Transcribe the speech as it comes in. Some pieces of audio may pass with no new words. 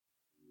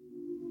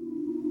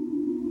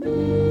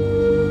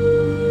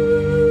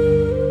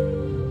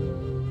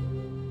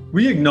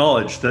We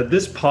acknowledge that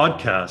this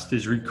podcast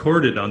is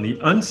recorded on the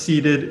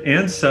unceded,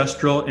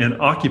 ancestral, and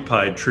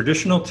occupied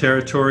traditional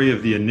territory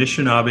of the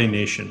Anishinaabe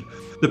Nation,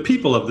 the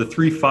people of the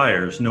Three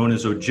Fires known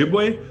as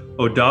Ojibwe,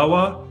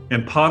 Odawa,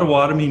 and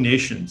Potawatomi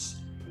nations.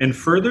 And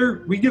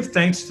further, we give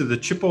thanks to the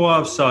Chippewa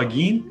of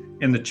Saugeen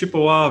and the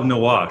Chippewa of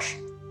Nawash,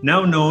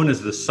 now known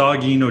as the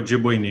Saugeen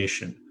Ojibwe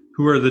Nation,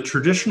 who are the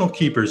traditional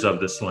keepers of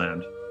this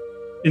land.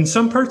 In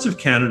some parts of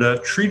Canada,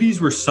 treaties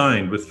were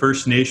signed with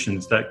First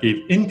Nations that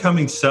gave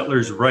incoming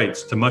settlers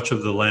rights to much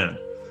of the land,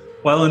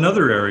 while in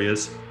other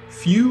areas,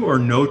 few or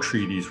no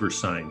treaties were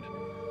signed.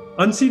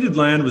 Unceded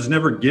land was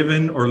never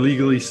given or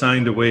legally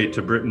signed away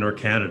to Britain or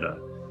Canada.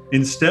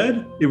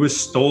 Instead, it was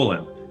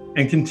stolen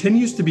and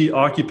continues to be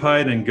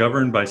occupied and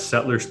governed by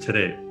settlers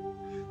today.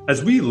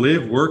 As we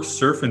live, work,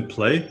 surf, and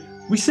play,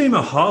 we say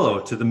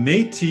mahalo to the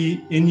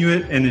Métis,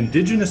 Inuit, and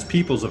Indigenous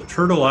peoples of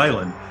Turtle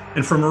Island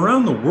and from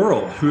around the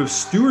world who have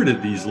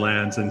stewarded these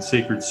lands and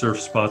sacred surf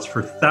spots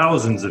for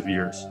thousands of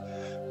years.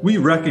 We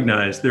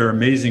recognize their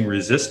amazing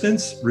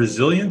resistance,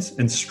 resilience,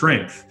 and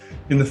strength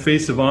in the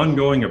face of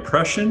ongoing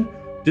oppression,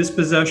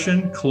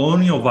 dispossession,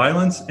 colonial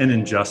violence, and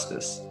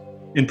injustice.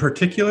 In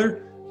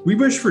particular, we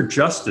wish for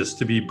justice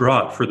to be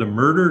brought for the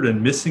murdered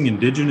and missing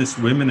Indigenous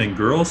women and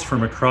girls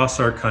from across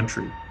our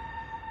country.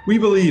 We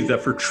believe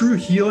that for true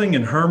healing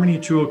and harmony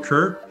to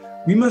occur,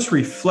 we must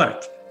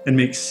reflect and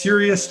make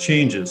serious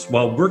changes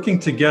while working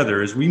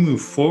together as we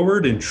move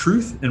forward in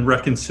truth and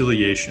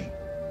reconciliation.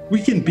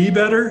 We can be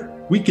better,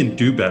 we can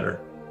do better.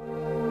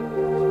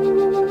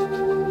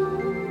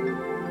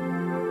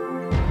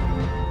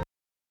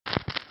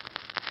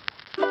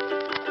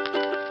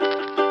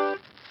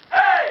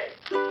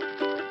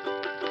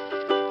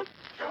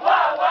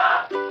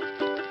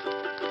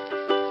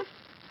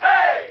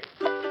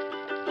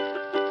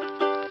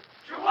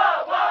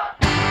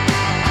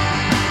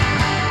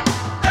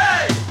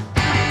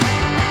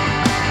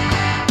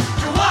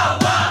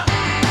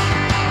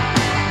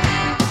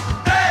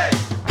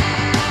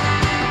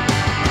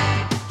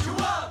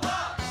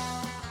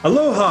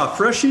 Aloha,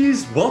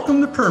 freshies! Welcome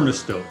to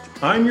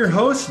Permastoked. I'm your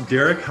host,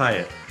 Derek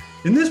Hyatt.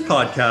 In this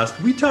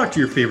podcast, we talk to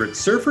your favorite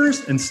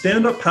surfers and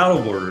stand-up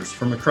paddleboarders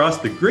from across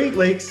the Great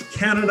Lakes,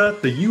 Canada,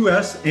 the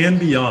US, and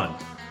beyond.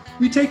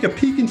 We take a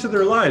peek into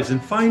their lives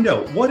and find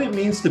out what it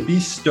means to be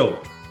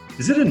stoked.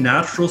 Is it a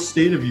natural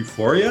state of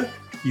euphoria,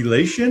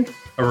 elation,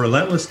 a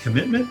relentless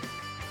commitment?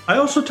 I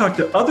also talk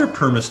to other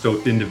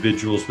Permastoked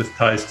individuals with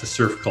ties to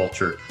surf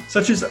culture,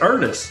 such as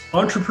artists,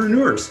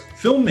 entrepreneurs,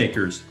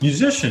 filmmakers,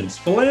 musicians,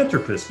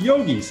 philanthropists,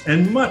 yogis,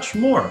 and much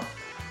more.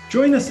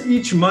 Join us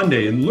each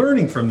Monday in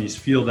learning from these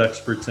field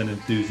experts and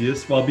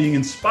enthusiasts while being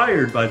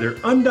inspired by their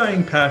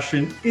undying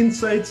passion,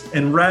 insights,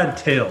 and rad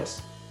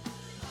tales.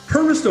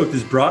 Permastoked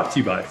is brought to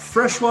you by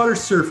Freshwater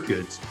Surf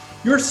Goods,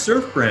 your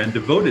surf brand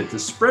devoted to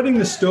spreading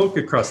the stoke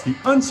across the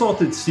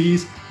unsalted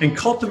seas and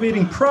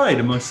cultivating pride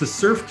amongst the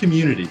surf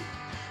community.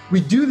 We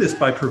do this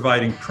by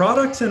providing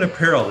products and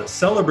apparel that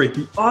celebrate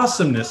the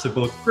awesomeness of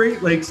both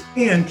Great Lakes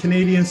and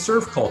Canadian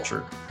surf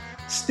culture.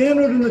 Stand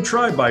out in the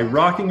tribe by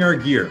rocking our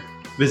gear.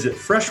 Visit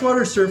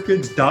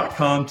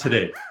freshwatersurfgoods.com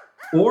today.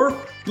 Or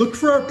look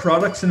for our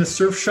products in a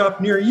surf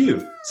shop near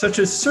you, such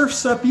as Surf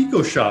Sup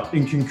Eco Shop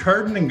in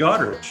Kincardine and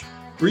Goderich,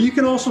 where you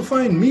can also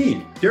find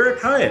me,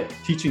 Derek Hyatt,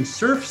 teaching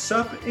surf,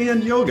 sup,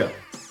 and yoga.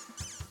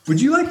 Would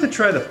you like to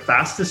try the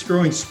fastest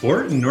growing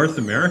sport in North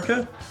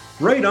America?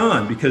 Right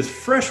on, because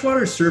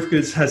Freshwater Surf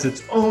Goods has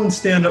its own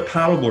stand-up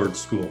paddleboard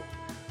school.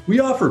 We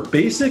offer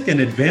basic and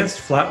advanced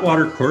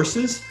flatwater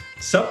courses,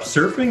 SUP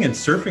surfing and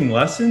surfing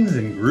lessons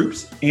in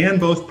groups and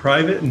both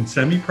private and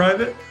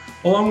semi-private,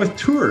 along with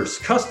tours,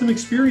 custom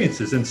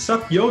experiences, and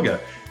SUP yoga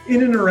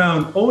in and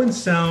around Owen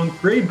Sound,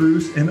 Grey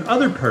Bruce, and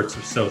other parts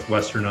of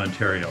southwestern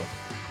Ontario.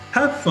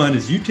 Have fun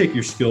as you take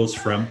your skills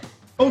from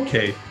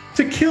okay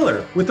to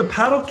killer with a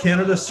Paddle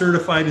Canada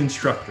certified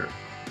instructor.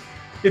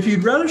 If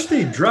you'd rather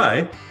stay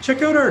dry,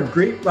 check out our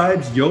Great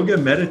Vibes Yoga,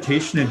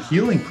 Meditation, and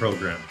Healing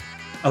program.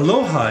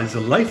 Aloha is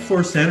the life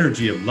force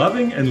energy of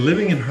loving and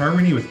living in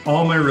harmony with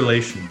all my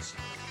relations.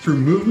 Through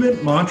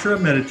movement, mantra,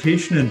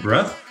 meditation, and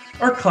breath,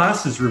 our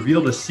classes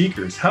reveal to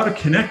seekers how to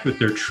connect with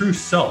their true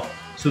self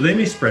so they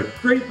may spread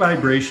great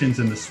vibrations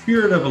and the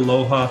spirit of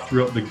aloha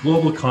throughout the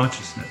global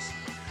consciousness.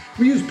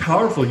 We use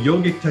powerful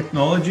yogic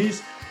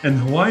technologies and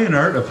the Hawaiian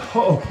art of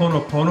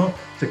Ho'oponopono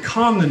to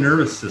calm the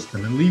nervous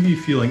system and leave you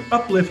feeling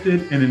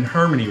uplifted and in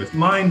harmony with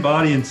mind,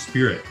 body, and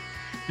spirit.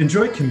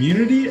 Enjoy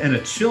community and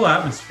a chill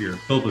atmosphere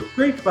filled with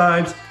great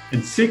vibes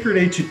and sacred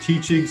ancient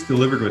teachings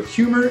delivered with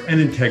humor and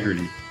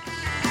integrity.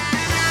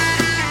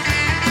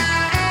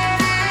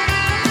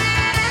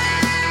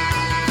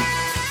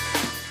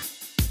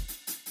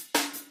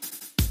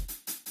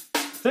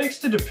 Thanks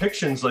to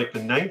depictions like the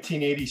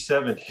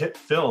 1987 hit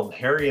film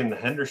Harry and the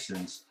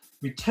Hendersons,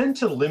 we tend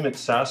to limit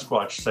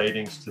Sasquatch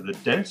sightings to the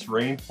dense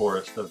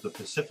rainforest of the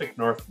Pacific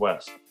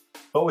Northwest.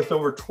 But with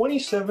over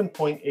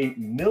 27.8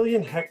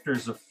 million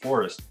hectares of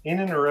forest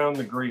in and around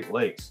the Great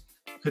Lakes,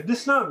 could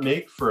this not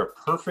make for a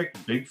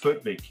perfect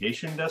Bigfoot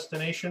vacation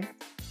destination?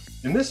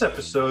 In this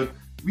episode,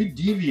 we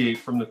deviate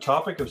from the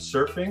topic of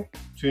surfing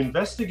to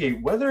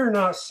investigate whether or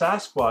not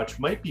Sasquatch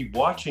might be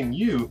watching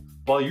you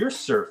while you're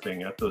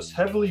surfing at those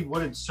heavily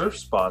wooded surf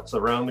spots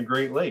around the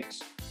Great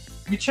Lakes.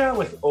 We chat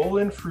with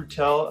Olin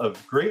Frutel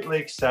of Great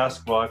Lakes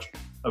Sasquatch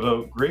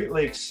about Great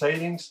Lakes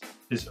sightings,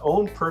 his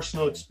own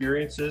personal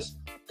experiences,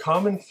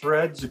 common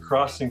threads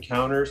across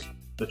encounters,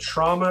 the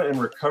trauma and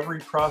recovery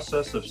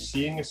process of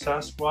seeing a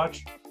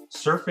Sasquatch,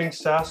 surfing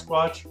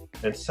Sasquatch,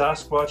 and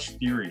Sasquatch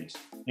theories,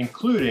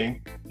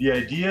 including the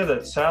idea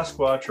that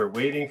Sasquatch are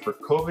waiting for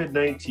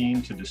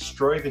COVID-19 to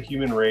destroy the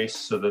human race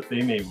so that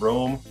they may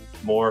roam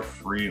more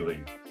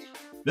freely.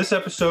 This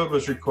episode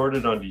was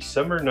recorded on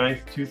December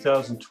 9th,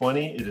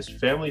 2020. It is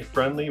family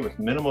friendly with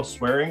minimal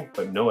swearing,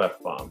 but no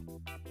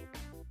F-bomb.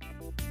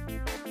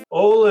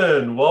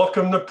 Olin,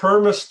 welcome to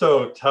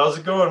Permastoked. How's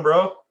it going,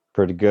 bro?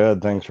 Pretty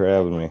good. Thanks for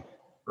having me.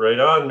 Right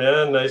on,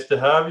 man. Nice to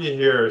have you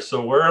here.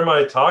 So where am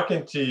I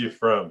talking to you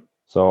from?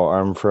 So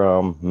I'm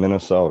from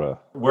Minnesota.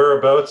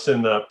 Whereabouts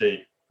in the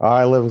update?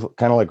 I live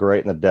kind of like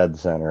right in the dead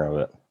center of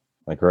it,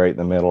 like right in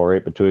the middle,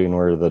 right between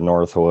where the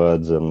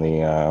Northwoods and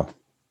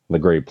the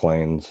Great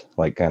Plains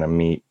like kind of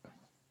meet.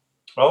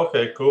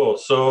 Okay, cool.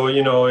 So,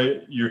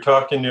 you're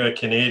talking to a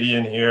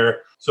Canadian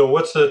here. So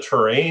what's the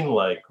terrain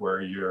like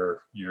where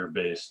you're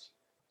based?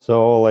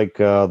 So like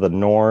the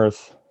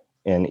north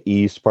and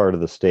east part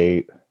of the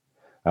state,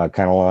 kind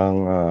of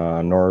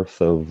along north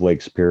of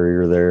Lake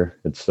Superior there.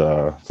 It's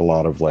a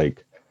lot of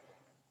like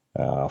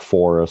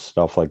forest,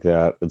 stuff like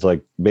that. It's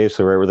like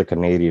basically right where the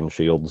Canadian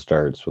Shield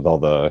starts with all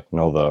the,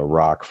 the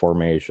rock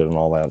formation and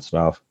all that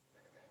stuff.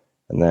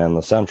 And then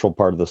the central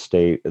part of the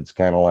state, it's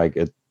kind of like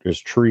there's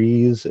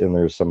trees and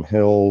there's some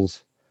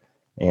hills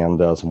and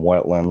some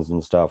wetlands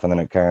and stuff. And then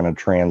it kind of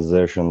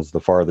transitions the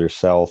farther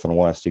south and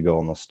west you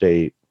go in the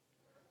state.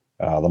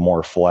 The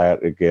more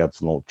flat it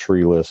gets and the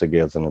treeless it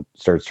gets, and it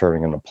starts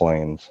turning into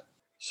plains.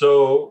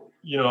 So,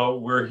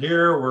 we're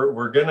here,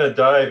 we're going to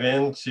dive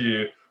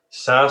into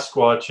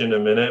Sasquatch in a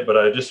minute, but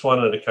I just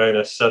wanted to kind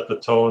of set the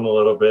tone a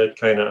little bit,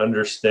 kind of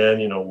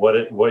understand,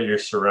 what your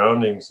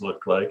surroundings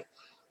look like.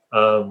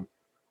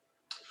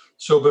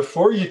 So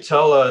before you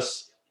tell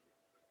us,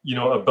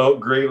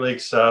 about Great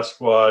Lakes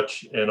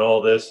Sasquatch and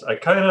all this, I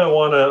kind of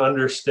want to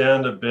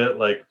understand a bit,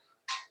 like,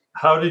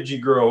 how did you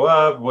grow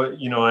up?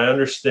 I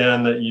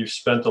understand that you've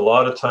spent a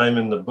lot of time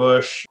in the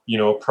bush,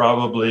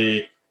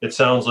 probably, it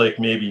sounds like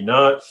maybe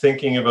not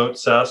thinking about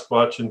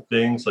Sasquatch and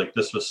things, like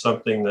this was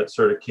something that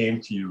sort of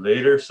came to you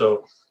later.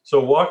 So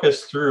walk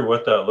us through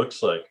what that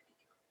looks like.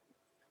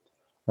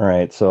 All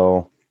right.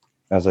 So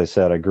as I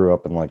said, I grew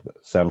up in like the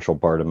central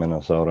part of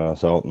Minnesota,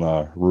 so out in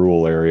the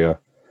rural area.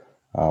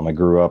 I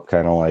grew up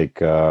kind of like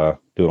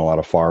doing a lot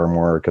of farm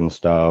work and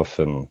stuff,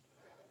 and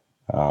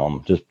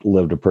just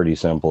lived a pretty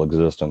simple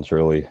existence,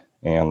 really.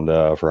 And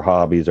for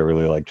hobbies, I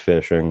really liked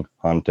fishing,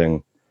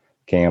 hunting,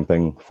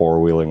 camping,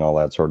 four-wheeling, all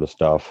that sort of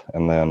stuff.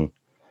 And then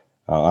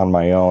on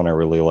my own, I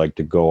really like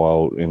to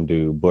go out and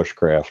do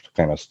bushcraft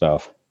kind of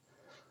stuff.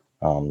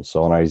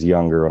 So when I was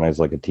younger, when I was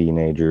like a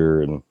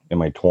teenager and in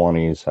my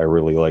 20s, I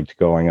really liked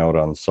going out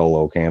on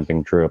solo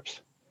camping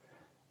trips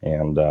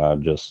and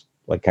just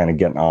like kind of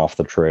getting off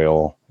the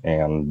trail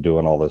and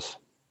doing all this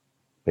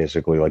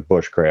basically like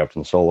bushcraft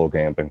and solo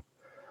camping.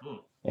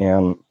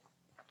 And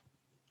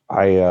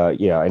I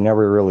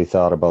never really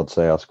thought about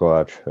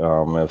Sasquatch.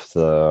 If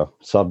the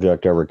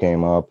subject ever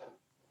came up,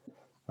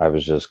 I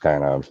was just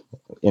kind of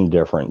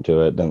indifferent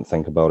to it, didn't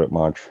think about it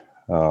much.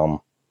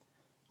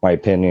 My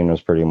opinion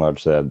was pretty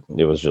much that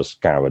it was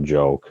just kind of a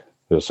joke.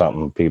 It was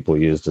something people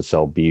used to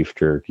sell beef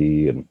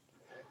jerky and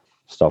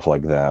stuff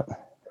like that.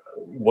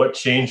 What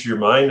changed your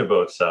mind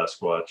about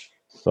Sasquatch?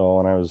 So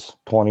when I was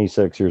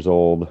 26 years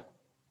old,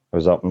 I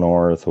was up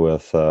north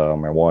with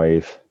my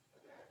wife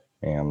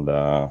and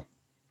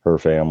her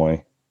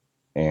family,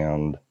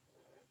 and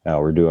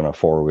we're doing a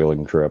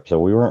four-wheeling trip. So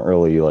we weren't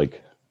really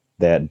like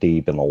that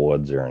deep in the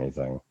woods or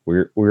anything.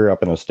 We were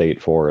up in a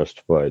state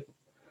forest, but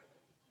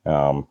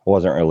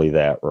wasn't really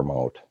that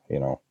remote,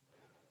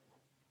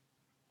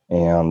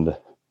 And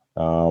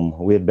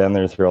we had been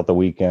there throughout the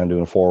weekend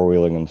doing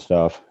four-wheeling and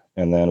stuff.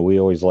 And then we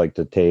always like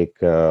to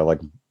take like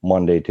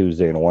Monday,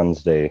 Tuesday, and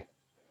Wednesday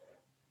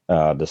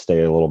to stay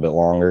a little bit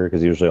longer,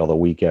 because usually all the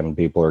weekend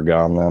people are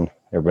gone then.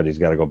 Everybody's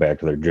got to go back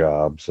to their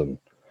jobs and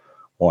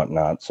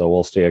whatnot. So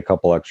we'll stay a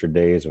couple extra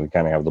days and we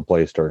kind of have the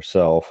place to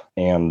ourselves.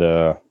 And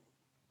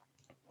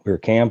we were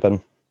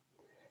camping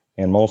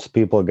and most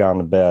people had gone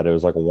to bed. It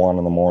was like 1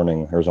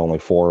 a.m. There was only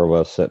 4 of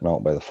us sitting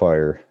out by the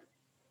fire.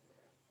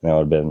 And that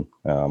would have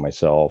been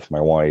myself,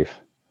 my wife,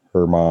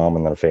 her mom,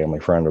 and then a family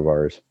friend of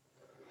ours.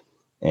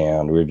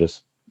 And we were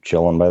just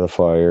chilling by the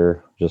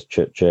fire, just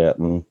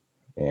chit-chatting.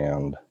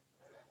 And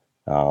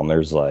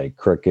there's like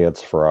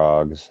crickets,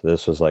 frogs.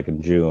 This was like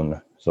in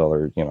June.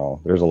 So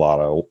there's a lot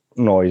of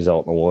noise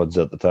out in the woods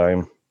at the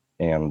time.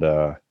 And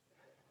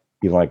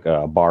even like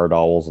barred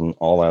owls and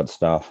all that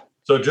stuff.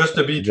 So just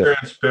to be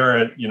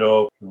transparent,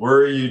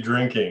 were you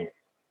drinking?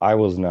 I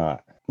was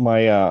not.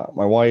 My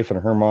wife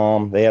and her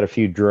mom, they had a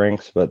few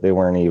drinks, but they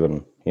weren't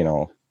even,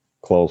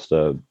 close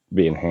to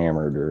being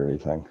hammered or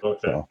anything.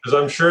 Okay, because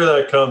I'm sure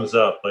that comes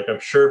up. Like, I'm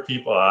sure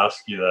people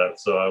ask you that,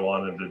 so I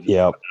wanted to just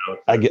yeah,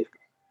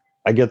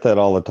 I get that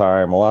all the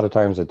time. A lot of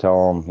times I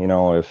tell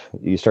them, if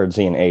you start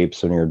seeing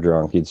apes when you're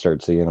drunk, you'd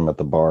start seeing them at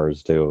the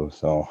bars too.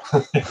 So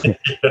yeah,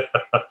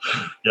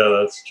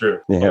 that's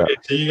true. yeah, Okay,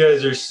 so you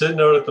guys are sitting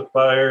out at the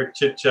fire,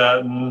 chit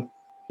chatting.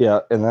 yeah,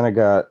 and then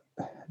it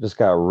just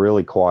got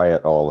really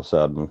quiet all of a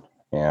sudden,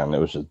 and it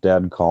was just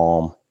dead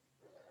calm.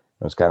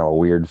 It was kind of a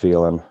weird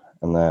feeling,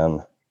 and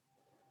then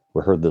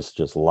we heard this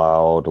just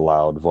loud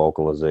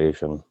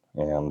vocalization,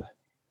 and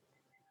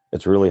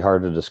it's really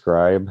hard to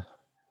describe.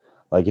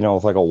 Like,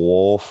 with like a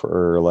wolf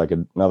or like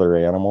another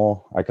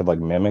animal, I could like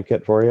mimic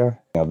it for you.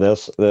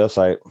 This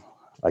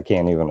I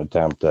can't even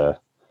attempt to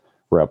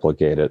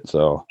replicate it.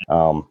 So,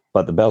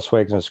 but the best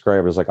way I can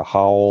describe it is like a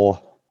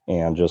howl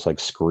and just like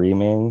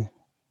screaming,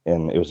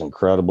 and it was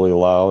incredibly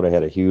loud. It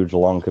had a huge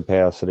lung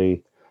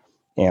capacity,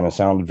 and it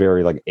sounded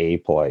very like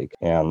ape-like.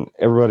 And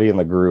everybody in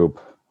the group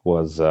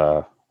was,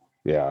 that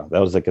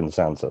was the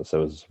consensus. It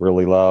was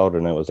really loud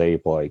and it was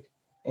ape-like.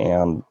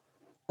 And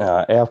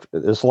after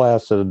this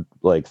lasted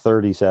like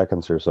 30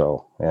 seconds or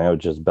so, and it was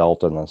just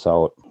belting this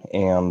out,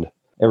 and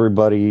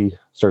everybody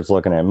starts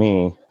looking at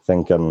me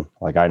thinking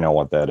like I know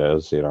what that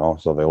is,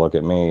 so they look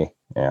at me,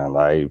 and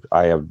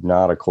I have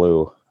not a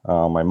clue.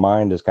 My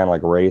mind is kind of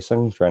like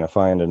racing trying to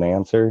find an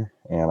answer,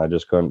 and I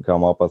just couldn't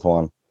come up with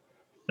one.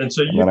 And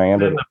so you've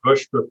been in the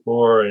bush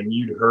before, and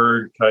you'd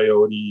heard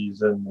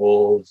coyotes and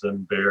wolves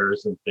and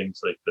bears and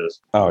things like this.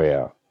 Oh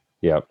yeah,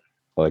 yep.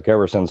 Like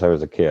ever since I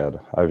was a kid,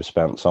 I've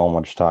spent so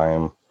much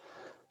time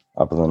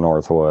up in the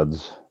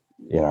Northwoods.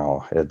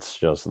 It's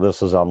just,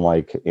 this is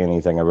unlike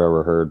anything I've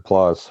ever heard,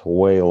 plus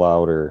way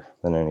louder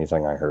than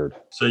anything I heard.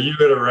 So you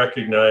would have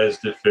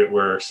recognized if it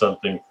were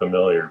something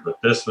familiar, but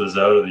this was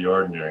out of the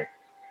ordinary.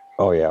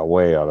 Oh yeah,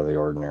 way out of the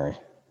ordinary.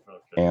 Okay.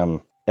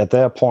 And at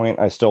that point,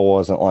 I still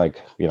wasn't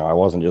like, I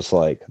wasn't just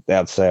like,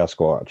 that's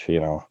Sasquatch,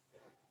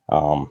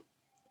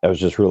 I was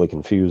just really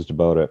confused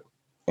about it.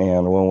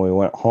 And when we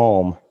went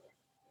home,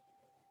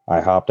 I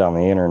hopped on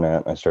the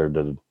internet and I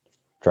started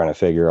trying to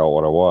figure out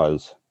what it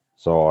was.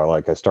 So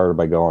I started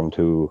by going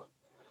to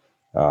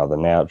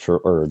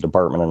the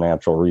Department of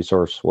Natural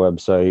Resource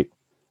website,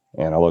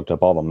 and I looked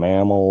up all the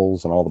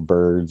mammals and all the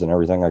birds and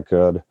everything I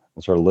could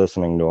and started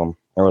listening to them.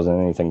 There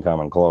wasn't anything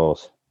coming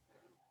close.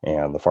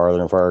 And the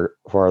farther and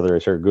farther I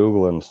started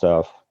Googling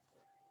stuff,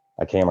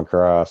 I came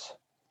across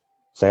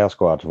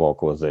Sasquatch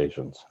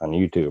vocalizations on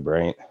YouTube,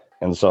 right?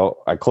 And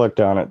so I clicked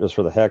on it just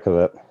for the heck of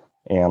it,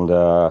 and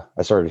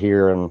I started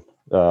hearing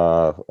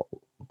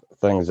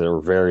things that were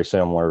very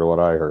similar to what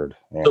I heard.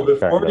 And so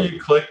before you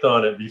clicked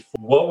on it,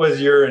 what was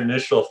your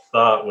initial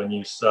thought when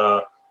you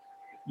saw,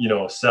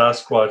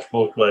 Sasquatch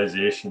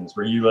vocalizations?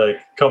 Were you like,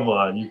 come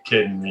on, you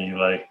kidding me?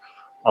 Like,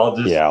 I'll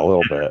just a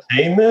little bit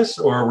this,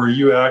 or were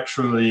you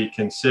actually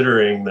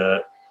considering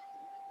that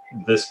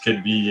this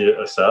could be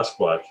a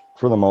Sasquatch?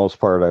 For the most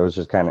part, I was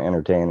just kind of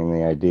entertaining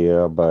the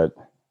idea, but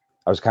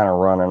I was kind of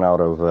running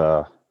out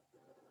of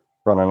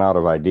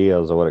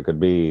ideas of what it could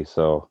be.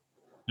 So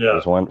I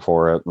just went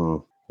for it.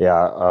 And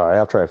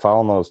after I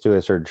found those two, I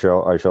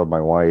showed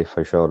my wife,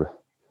 I showed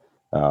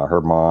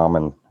her mom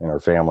and her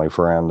family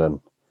friend,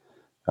 and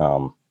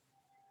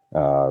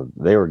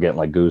they were getting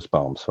like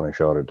goosebumps when I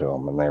showed it to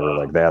them, and they were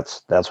like,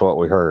 that's what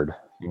we heard.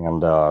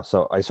 And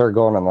so I started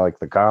going in like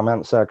the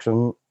comment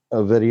section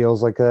of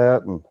videos like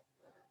that, and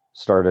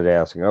started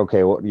asking,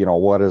 okay,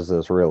 what is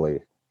this really?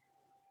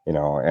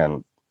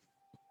 And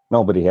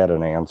nobody had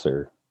an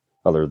answer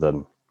other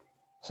than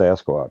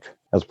Sasquatch.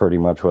 That's pretty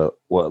much what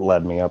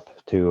led me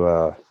up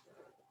to,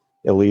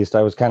 at least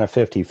I was kind of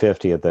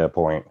 50-50 at that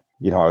point.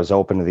 I was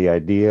open to the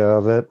idea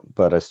of it,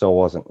 but I still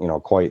wasn't,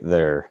 quite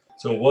there.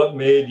 So what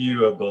made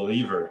you a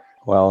believer?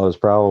 Well, it was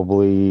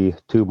probably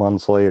 2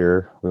 months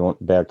later, we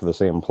went back to the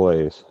same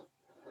place.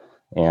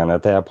 And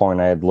at that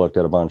point, I had looked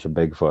at a bunch of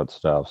Bigfoot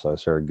stuff. So I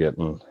started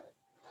getting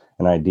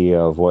an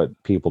idea of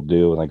what people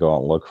do when they go out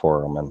and look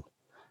for them. And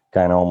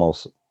kind of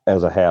almost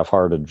as a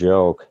half-hearted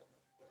joke,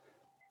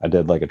 I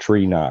did like a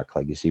tree knock,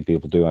 like you see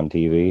people do on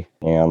TV.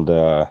 And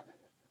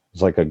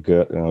it's like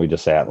we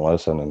just sat and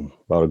listened. And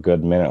about a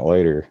good minute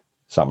later,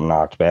 something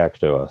knocked back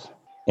to us.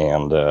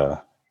 And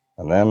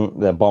then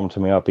that bumped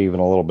me up even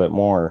a little bit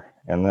more.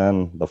 And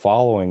then the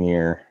following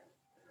year,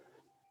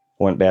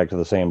 went back to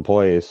the same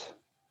place.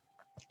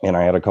 And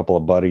I had a couple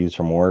of buddies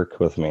from work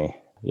with me.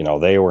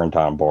 They weren't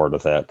on board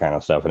with that kind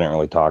of stuff. I didn't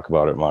really talk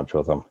about it much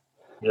with them.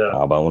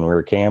 Yeah. But when we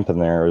were camping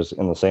there, it was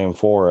in the same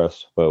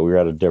forest, but we were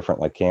at a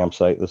different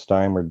campsite this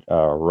time,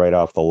 right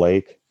off the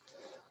lake.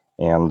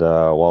 And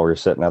while we were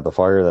sitting at the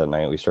fire that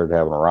night, we started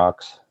having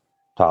rocks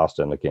tossed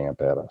into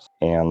camp at us.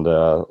 And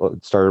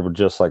it started with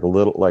just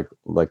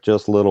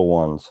just little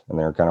ones, and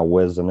they were kind of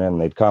whizzing in.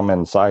 They'd come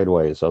in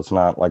sideways, so it's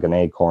not like an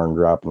acorn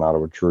dropping out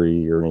of a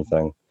tree or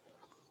anything.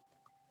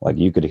 Like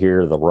you could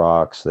hear the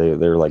rocks.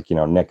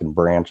 They're nicking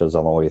branches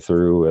on the way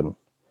through, and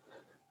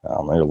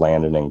they're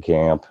landing in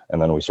camp.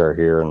 And then we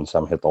started hearing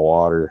some hit the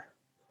water.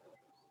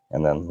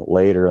 And then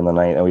later in the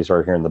night, and we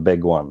started hearing the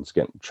big ones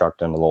getting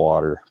chucked into the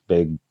water.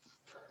 Big,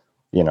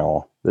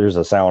 there's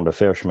a sound a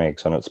fish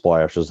makes when it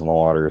splashes in the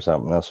water or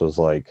something. This was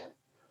like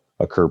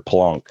a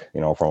kerplunk,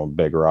 from a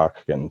big rock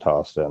getting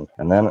tossed in.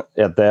 And then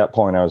at that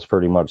point, I was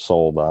pretty much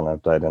sold on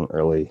it. I didn't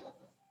really,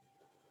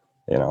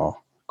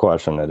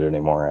 question it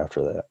anymore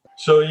after that.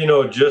 So,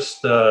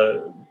 just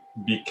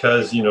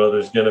because,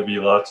 there's going to be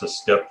lots of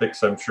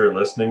skeptics, I'm sure,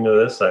 listening to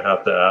this, I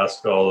have to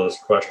ask all those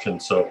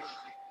questions. So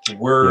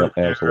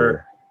Absolutely.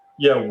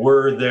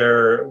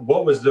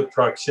 What was the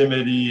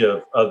proximity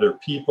of other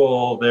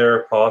people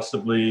there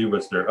possibly?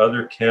 Was there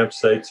other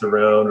campsites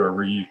around, or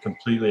were you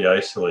completely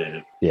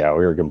isolated? Yeah,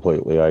 we were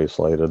completely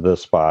isolated.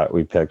 This spot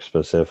we picked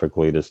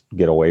specifically to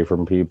get away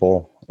from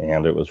people,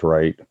 and it was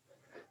right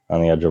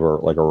on the edge of a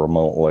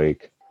remote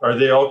lake. Are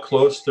they all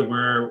close to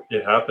where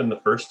it happened the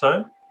first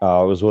time?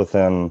 It was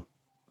within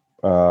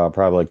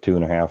probably like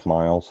 2.5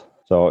 miles.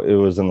 So it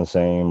was in the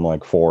same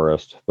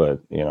forest,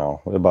 but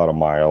about a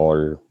mile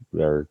or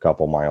a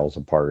couple miles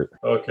apart.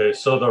 Okay,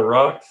 so the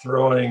rock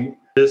throwing,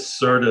 this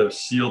sort of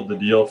sealed the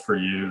deal for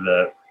you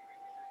that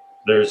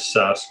there's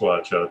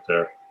Sasquatch out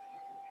there.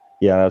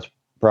 Yeah, that's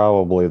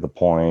probably the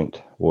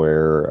point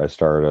where I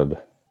started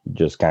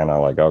just kind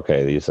of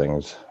okay, these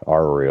things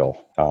are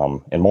real.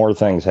 And more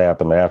things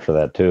happened after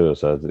that too.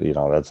 So,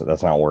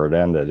 that's not where it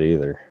ended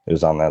either. It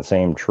was on that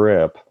same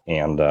trip,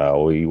 and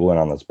we went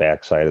on this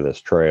backside of this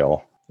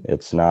trail.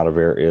 It's not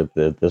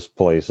this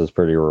place is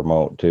pretty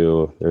remote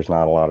too. There's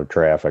not a lot of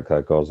traffic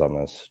that goes on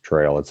this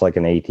trail. It's like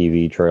an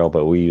ATV trail,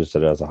 but we used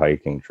it as a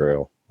hiking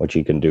trail, which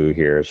you can do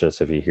here. It's just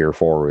if you hear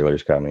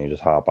four-wheelers coming, you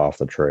just hop off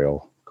the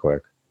trail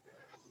quick.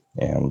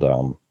 And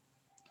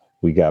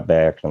we got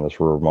back to this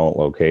remote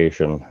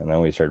location, and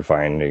then we started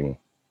finding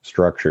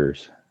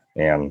structures.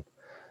 And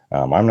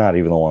I'm not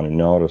even the one who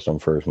noticed them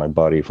first. My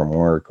buddy from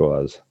work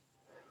was.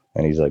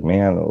 And he's like,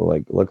 man,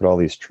 look at all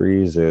these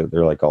trees.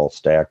 They're all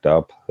stacked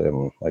up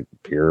in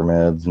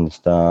pyramids and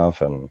stuff.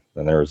 And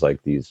then there was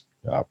these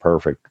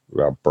perfect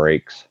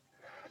breaks.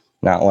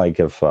 Not like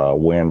if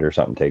wind or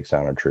something takes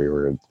down a tree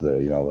where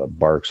the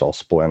bark's all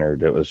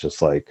splintered. It was just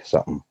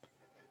something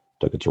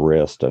took its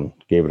wrist and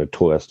gave it a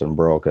twist and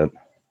broke it.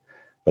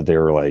 But they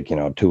were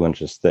 2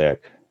 inches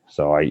thick.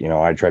 So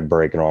I tried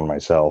breaking one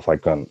myself. I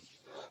couldn't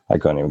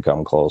even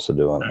come close to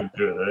doing it.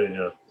 Good,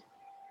 yeah.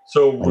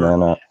 So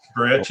were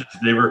branches,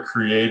 they were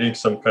creating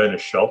some kind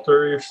of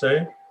shelter, you're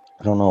saying?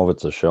 I don't know if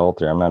it's a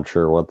shelter. I'm not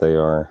sure what they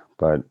are,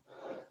 but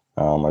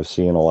I've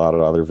seen a lot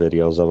of other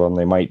videos of them.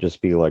 They might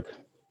just be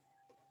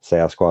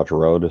Sasquatch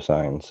road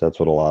signs. That's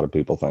what a lot of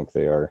people think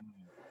they are.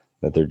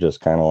 That they're just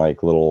kind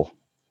of little,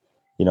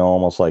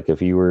 almost like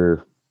if you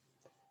were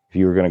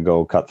going to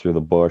go cut through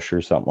the bush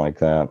or something like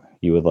that,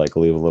 you would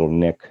leave a little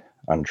nick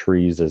on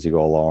trees as you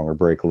go along, or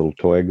break little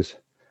twigs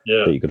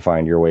that you could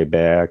find your way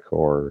back,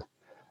 or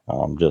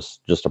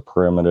just a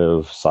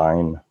primitive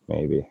sign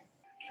maybe.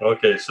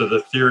 Okay, so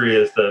the theory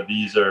is that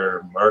these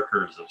are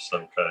markers of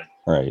some kind.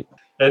 Right.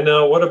 And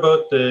now what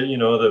about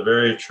the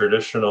very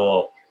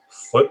traditional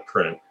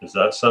footprint? Is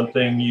that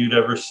something you'd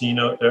ever seen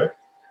out there?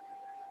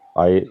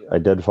 I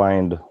did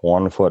find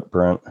one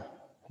footprint.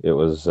 It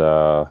was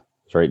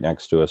right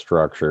next to a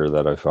structure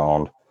that I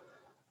found.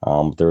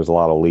 There was a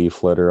lot of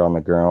leaf litter on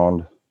the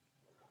ground.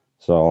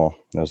 So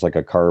there was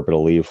a carpet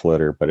of leaf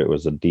litter, but it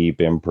was a deep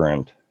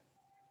imprint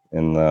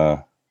in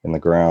the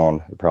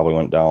ground. It probably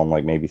went down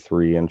maybe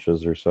 3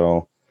 inches or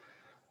so.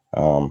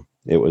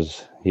 It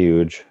was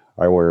huge.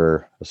 I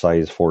wear a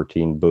size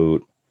 14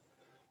 boot,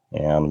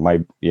 and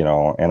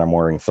and I'm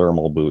wearing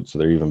thermal boots, so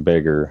they're even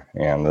bigger.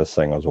 And this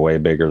thing was way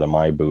bigger than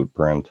my boot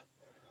print.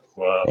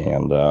 Wow.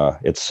 And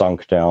it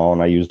sunk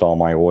down. I used all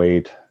my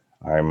weight.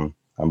 I'm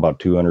about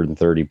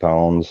 230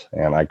 pounds,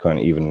 and I couldn't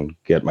even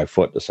get my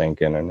foot to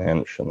sink in an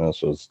inch. And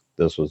this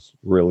was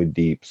really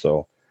deep.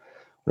 So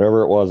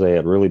whatever it was, I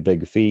had really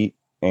big feet,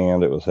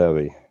 and it was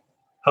heavy.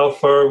 How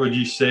far would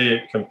you say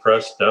it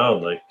compressed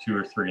down? 2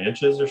 or 3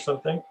 inches or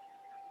something?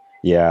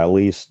 Yeah, at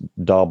least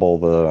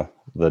double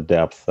the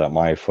depth that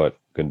my foot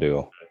could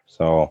do.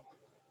 So,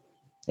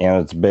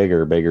 and it's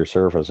bigger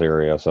surface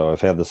area. So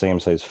if it had the same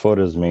size foot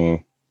as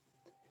me,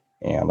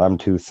 and I'm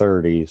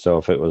 230, so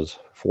if it was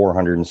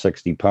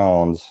 460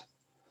 pounds,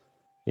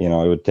 it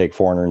would take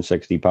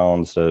 460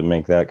 pounds to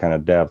make that kind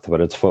of depth,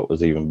 but its foot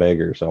was even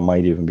bigger, so it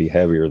might even be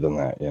heavier than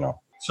that,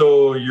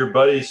 So your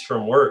buddies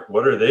from work,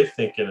 what are they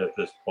thinking at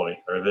this point?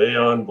 Are they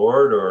on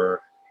board, or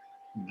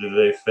do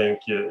they think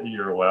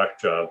you're a whack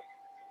job?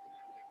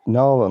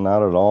 No,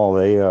 not at all.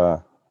 They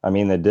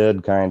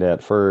did kind of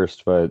at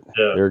first, but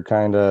they're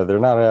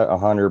not at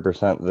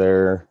 100%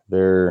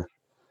 there.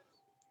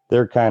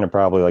 They're kind of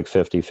probably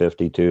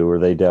 50-50 too, where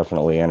they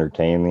definitely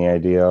entertain the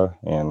idea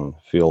and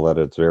feel that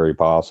it's very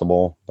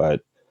possible.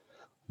 But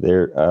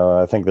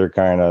I think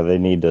they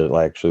need to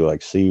actually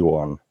see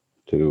one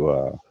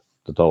to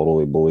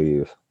totally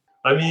believe.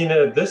 I mean,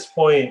 at this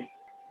point,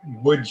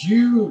 would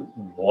you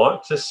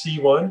want to see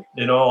one,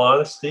 in all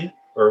honesty?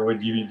 Or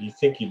do you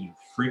think it'd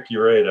freak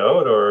you right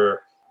out?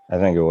 Or I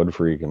think it would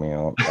freak me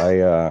out.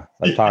 I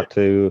talked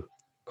to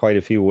quite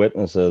a few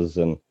witnesses,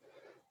 and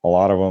a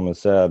lot of them have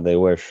said they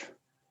wish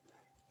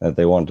that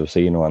they wouldn't have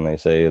seen one. They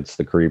say it's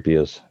the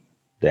creepiest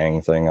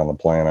dang thing on the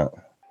planet.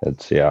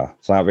 It's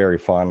not very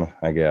fun,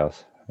 I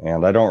guess.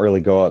 And I don't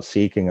really go out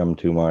seeking them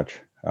too much.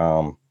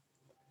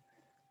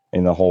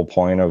 And the whole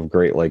point of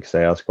Great Lake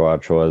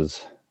Sasquatch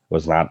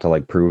was not to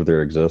like prove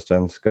their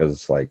existence,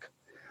 because like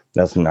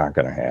that's not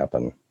going to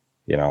happen.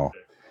 You know,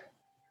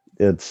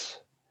 it's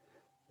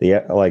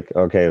like,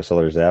 okay, so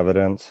there's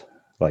evidence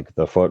like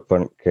the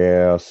footprint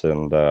casts,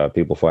 and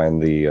people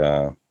find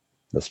the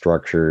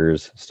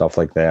structures, stuff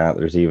like that.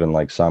 There's even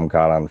like some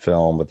caught on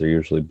film, but they're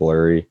usually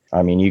blurry.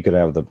 I mean, you could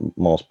have the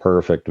most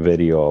perfect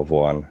video of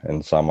one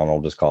and someone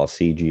will just call it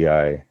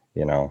CGI,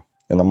 you know.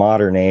 In the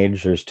modern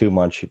age, there's too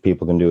much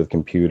people can do with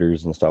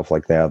computers and stuff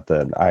like that,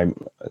 that I'm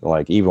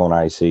like, even when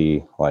I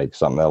see like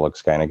something that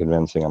looks kind of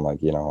convincing, I'm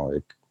like, you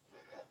know,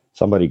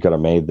 somebody could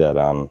have made that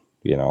on,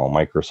 you know,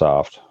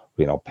 Microsoft,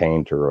 you know,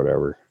 Paint or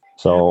whatever.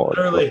 So you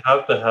literally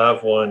have to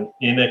have one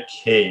in a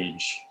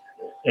cage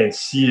and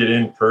see it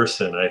in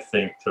person, I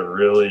think, to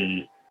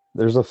really.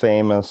 There's a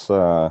famous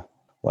Bigfoot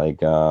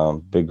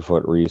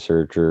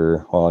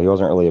researcher. Well, he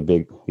wasn't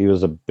really he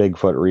was a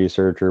Bigfoot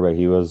researcher, but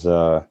he was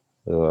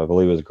I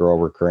believe it was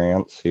Grover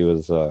Krantz. He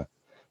was a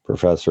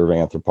professor of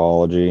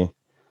anthropology.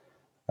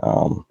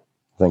 I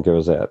think it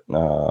was at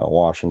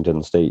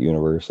Washington State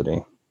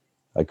University.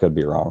 I could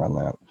be wrong on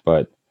that,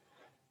 but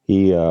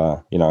he he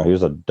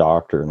was a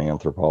doctor in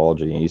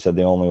anthropology. He said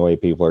the only way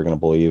people are going to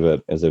believe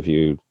it is if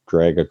you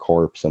drag a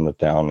corpse into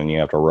town and you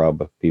have to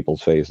rub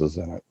people's faces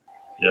in it.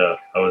 Yeah,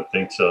 I would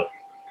think so.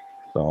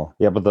 So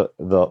yeah, but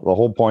the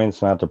whole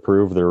point's not to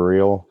prove they're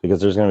real, because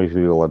there's going to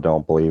be people that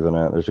don't believe in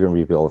it. There's going to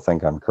be people that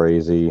think I'm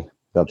crazy.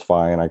 That's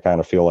fine. I kind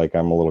of feel like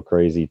I'm a little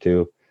crazy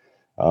too.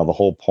 The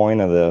whole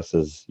point of this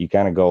is you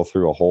kind of go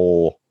through a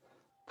whole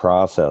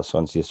process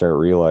once you start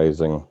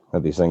realizing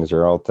that these things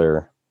are out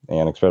there,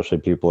 and especially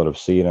people that have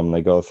seen them,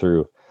 they go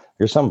through.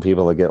 There's some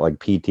people that get like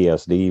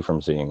PTSD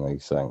from seeing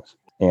these things,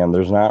 and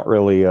there's not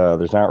really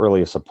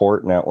a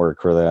support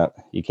network for that.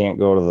 You can't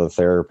go to the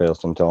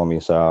therapist and tell them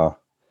you saw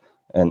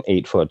an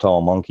 8-foot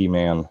tall monkey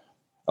man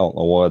out in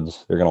the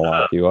woods. They're going to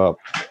lock you up.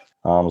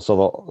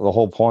 So the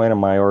whole point of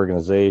my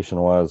organization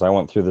was I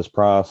went through this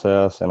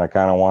process and I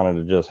kind of wanted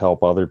to just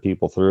help other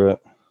people through it.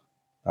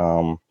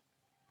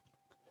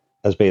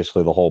 That's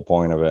basically the whole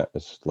point of it.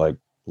 It's like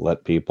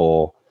let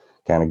people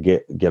kind of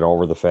get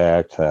over the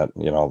fact that,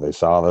 you know, they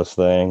saw this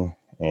thing,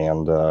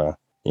 and,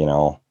 you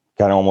know,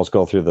 kind of almost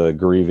go through the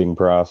grieving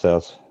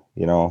process,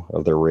 you know,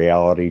 of their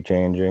reality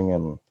changing,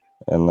 and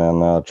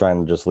then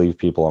trying to just leave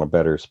people in a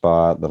better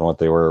spot than what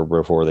they were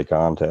before they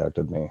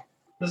contacted me.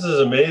 This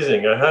is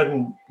amazing. I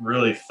hadn't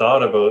really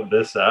thought about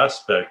this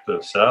aspect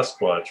of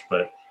Sasquatch,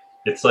 but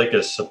it's like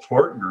a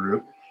support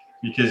group,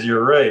 because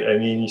you're right. I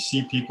mean, you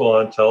see people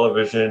on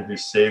television who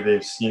say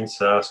they've seen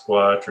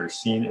Sasquatch or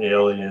seen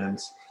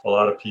aliens. A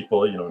lot of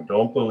people, you know,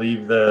 don't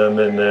believe them.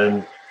 And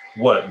then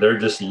they're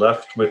just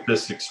left with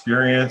this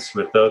experience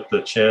without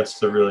the chance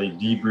to really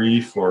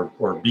debrief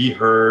or be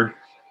heard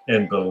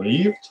and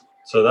believed.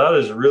 So that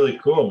is really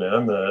cool,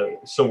 man.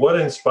 So what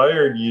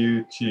inspired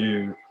you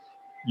to,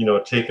 you know,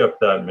 take up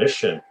that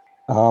mission?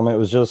 It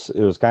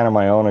was kind of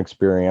my own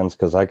experience,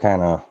 because I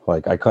kind of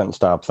I couldn't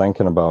stop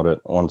thinking about it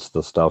once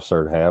the stuff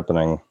started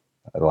happening.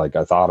 I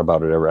thought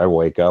about it I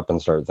wake up and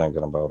start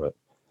thinking about it.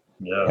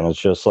 Yeah. And it's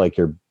just like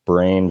your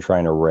brain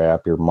trying to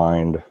wrap your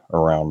mind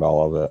around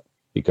all of it,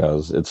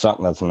 because it's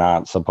something that's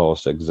not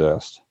supposed to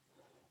exist.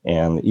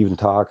 And even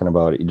talking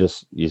about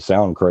it, you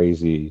sound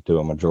crazy to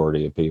a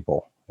majority of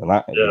people.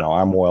 And you know,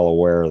 I'm well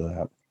aware of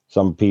that.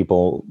 Some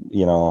people,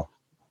 you know,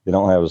 they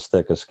don't have as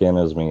thick a skin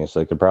as me, so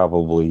they could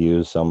probably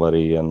use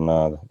somebody in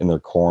their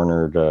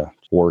corner to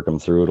work them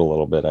through it a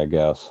little bit, I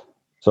guess.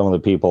 Some of the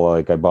people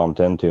I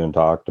bumped into and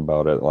talked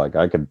about it,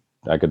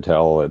 I could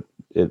tell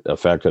it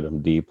affected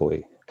them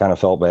deeply. Kind of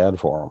felt bad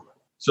for them.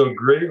 So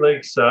Great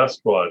Lake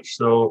Sasquatch.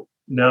 So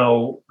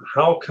now,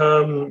 how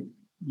come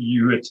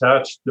you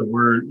attached the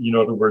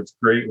words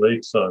Great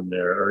Lakes on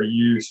there? Are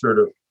you sort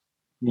of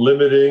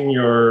limiting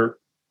your,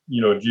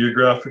 you know,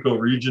 geographical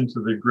region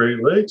to the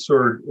Great Lakes,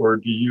 or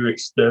do you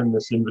extend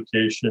this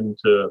invitation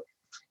to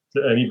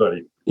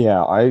anybody?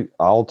 Yeah,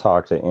 I'll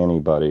talk to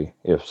anybody.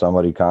 If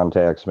somebody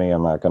contacts me,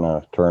 I'm not going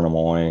to turn them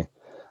away.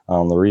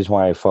 The reason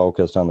why I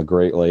focused on the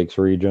Great Lakes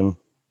region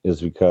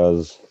is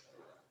because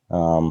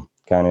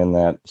kind of in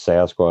that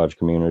Sasquatch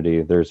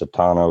community, there's a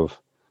ton of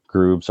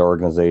groups,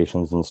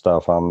 organizations, and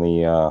stuff on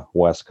the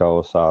West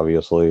Coast,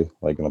 obviously,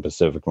 like in the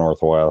Pacific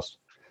Northwest.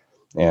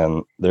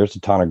 And there's a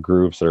ton of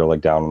groups that are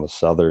down in the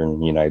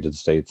southern United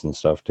States and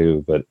stuff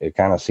too. But it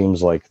kind of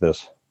seems like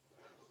this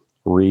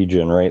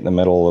region right in the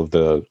middle of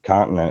the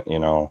continent, you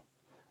know,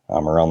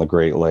 around the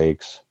Great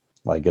Lakes,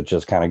 it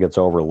just kind of gets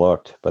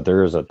overlooked. But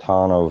there is a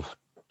ton of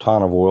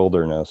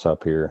wilderness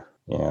up here.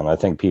 And I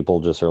think people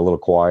just are a little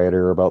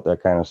quieter about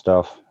that kind of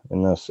stuff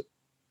in this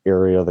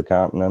area of the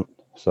continent.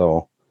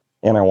 So,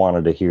 and I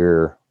wanted to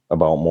hear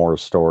about more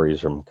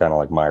stories from kind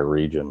of my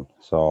region.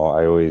 So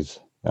I always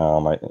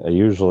I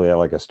usually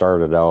I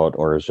started out,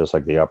 or it's just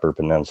like the Upper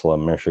Peninsula,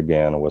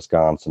 Michigan,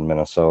 Wisconsin,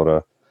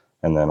 Minnesota,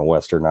 and then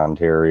Western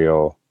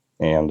Ontario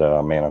and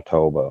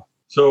Manitoba.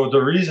 So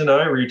the reason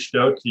I reached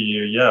out to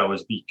you,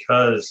 was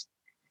because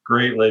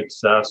Great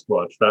Lakes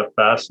Sasquatch, that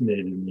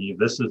fascinated me.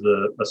 This is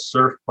a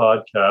surf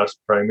podcast,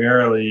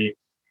 primarily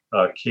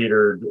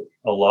catered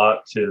a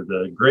lot to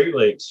the Great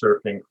Lakes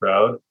surfing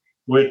crowd,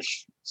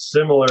 which,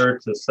 similar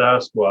to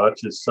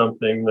Sasquatch, is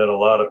something that a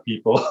lot of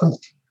people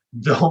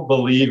don't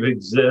believe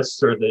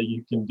exists or that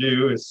you can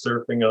do, is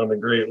surfing on the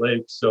Great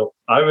Lakes. So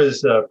I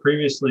was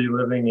previously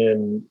living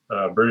in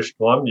British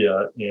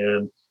Columbia,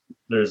 and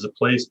there's a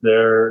place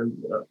there,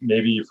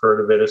 maybe you've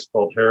heard of it, it's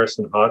called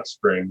Harrison Hot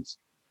Springs.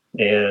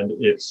 And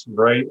it's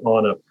right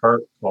on a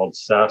park called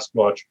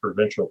Sasquatch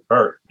Provincial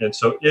Park. And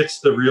so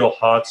it's the real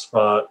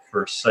hotspot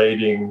for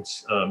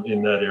sightings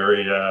in that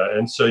area.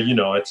 And so,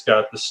 it's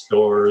got the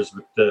stores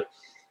with the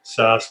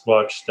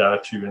Sasquatch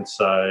statue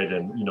inside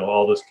and,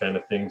 all those kind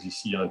of things you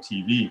see on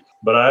TV.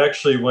 But I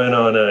actually went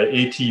on a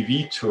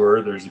ATV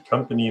tour. There's a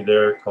company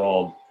there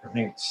called, I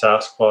think,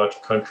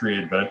 Sasquatch Country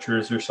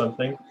Adventures or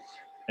something.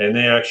 And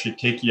they actually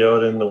take you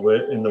out in the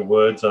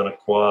woods on a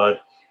quad.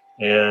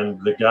 And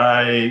the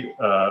guy,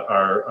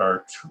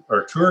 our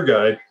tour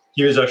guide,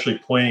 he was actually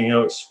pointing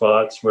out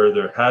spots where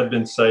there had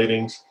been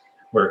sightings,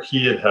 where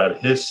he had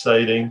his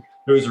sighting.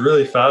 It was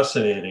really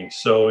fascinating.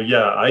 So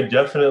yeah, I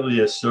definitely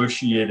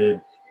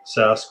associated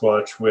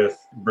Sasquatch with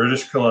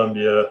British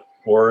Columbia,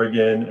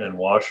 Oregon, and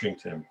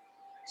Washington.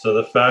 So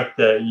the fact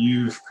that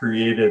you've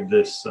created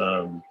this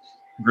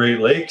Great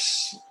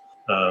Lakes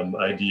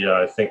idea,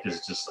 I think,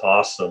 is just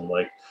awesome.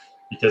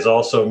 Because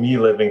also me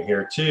living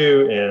here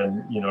too,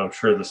 and I'm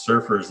sure the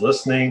surfers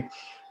listening,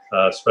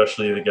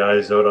 especially the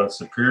guys out on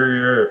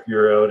Superior, if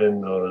you're out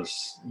in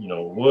those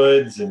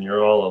woods and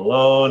you're all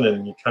alone,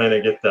 and you kind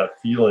of get that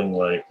feeling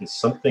like, is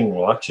something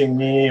watching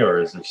me, or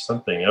is there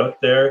something out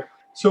there?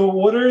 So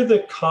what are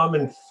the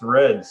common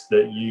threads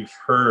that you've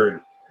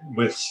heard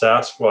with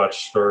Sasquatch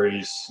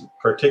stories,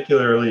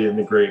 particularly in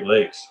the Great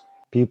Lakes?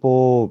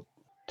 People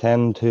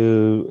tend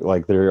to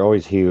they're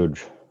always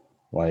huge,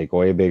 like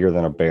way bigger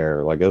than a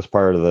bear. Like this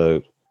part of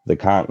the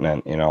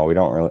continent, we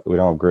don't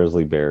have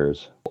grizzly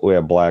bears. We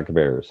have black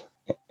bears.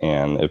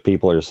 And if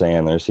people are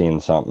saying they're seeing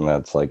something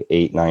that's like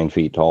 8-9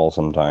 feet tall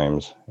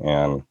sometimes,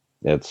 and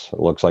it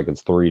looks like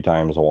it's 3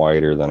 times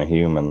wider than a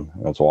human,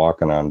 and it's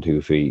walking on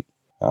 2 feet,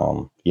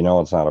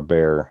 it's not a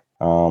bear.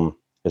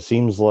 It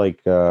seems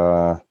like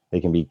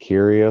they can be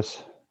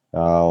curious.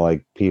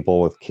 Like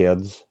people with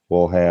kids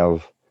will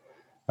have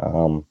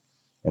an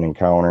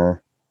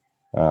encounter.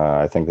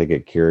 I think they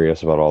get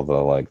curious about all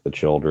the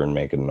children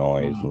making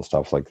noise and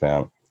stuff like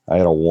that. I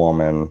had a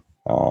woman,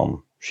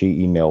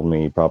 she emailed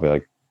me probably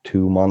like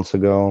 2 months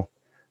ago,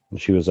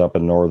 and she was up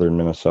in northern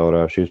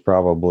Minnesota. She was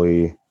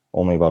probably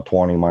only about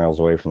 20 miles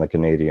away from the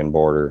Canadian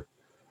border.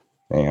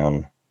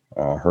 And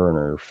her and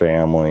her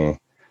family,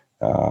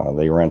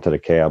 they rented a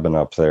cabin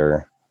up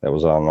there that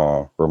was on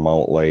a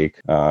remote lake.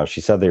 She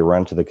said they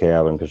rented the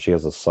cabin because she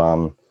has a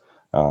son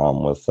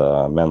with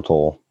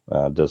mental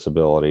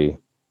disability.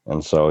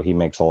 And so he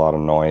makes a lot of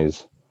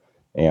noise,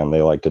 and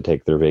they like to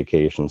take their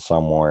vacation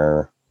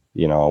somewhere,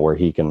 where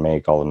he can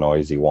make all the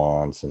noise he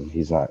wants, and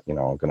he's not,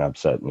 going to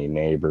upset any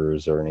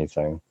neighbors or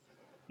anything.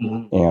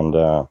 Mm-hmm.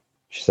 And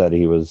she said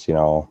he was,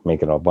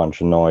 making a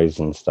bunch of noise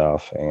and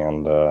stuff.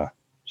 And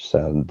she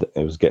said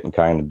it was getting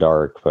kind of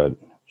dark, but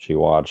she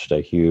watched a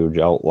huge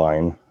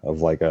outline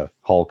of like a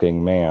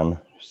hulking man.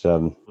 She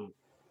said it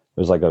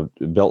was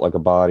built like a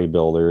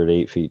bodybuilder at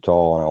 8 feet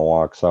tall, and it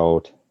walks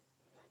out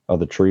of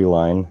the tree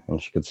line,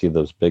 and she could see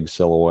this big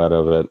silhouette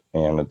of it,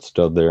 and it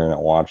stood there and it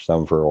watched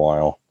them for a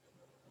while.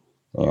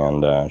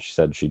 And she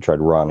said she tried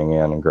running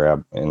in and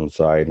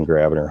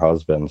grabbing her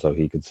husband so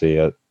he could see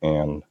it,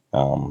 and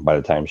by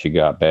the time she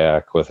got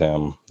back with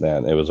him,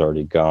 that it was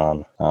already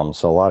gone.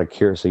 So a lot of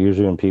curiosity. So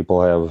usually when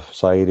people have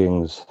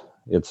sightings,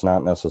 it's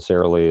not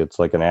necessarily, it's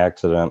like an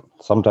accident.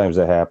 Sometimes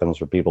it happens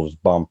where people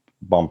just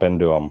bump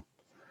into them.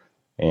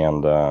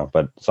 And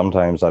but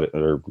sometimes, or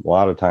a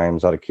lot of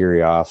times, out of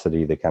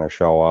curiosity, they kind of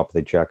show up,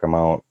 they check them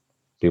out.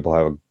 People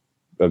have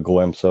a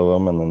glimpse of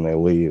them, and then they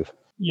leave.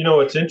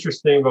 What's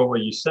interesting about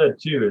what you said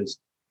too is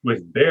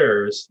with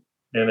bears,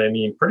 and I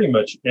mean pretty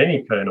much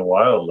any kind of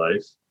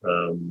wildlife,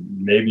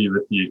 maybe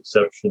with the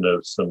exception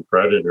of some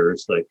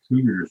predators like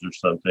cougars or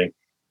something,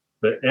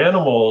 but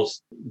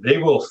animals, they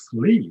will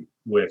flee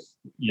with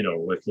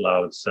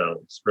loud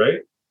sounds,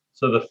 right?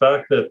 So the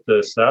fact that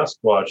the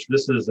Sasquatch,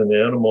 this is an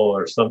animal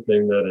or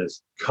something that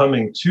is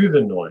coming to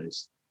the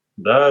noise,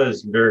 that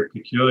is very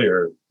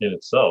peculiar in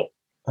itself.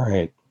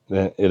 Right.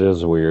 It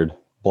is weird.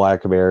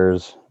 Black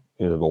bears,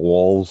 the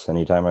wolves,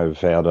 anytime I've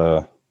had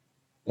a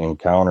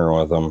encounter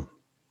with them,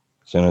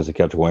 as soon as they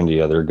catch wind of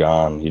you, they're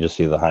gone. You just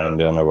see the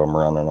hind end of them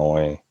running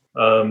away.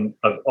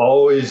 I've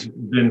always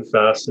been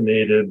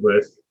fascinated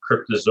with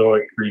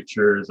cryptozoic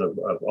creatures.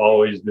 I've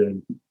always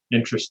been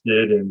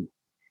interested in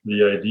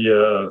the idea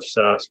of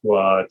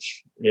Sasquatch,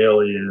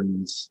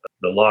 aliens,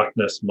 the Loch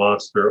Ness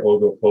Monster,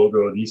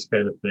 Ogopogo, these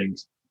kind of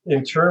things.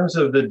 in terms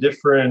of the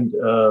different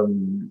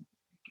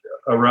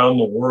around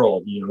the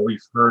world,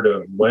 we've heard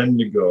of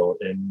Wendigo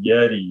and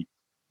Yeti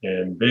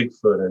and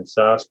Bigfoot and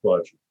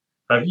Sasquatch.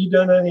 Have you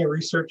done any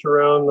research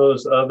around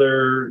those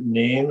other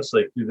names?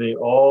 Like, do they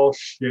all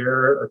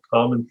share a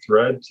common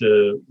thread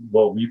to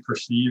what we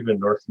perceive in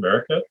North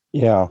America?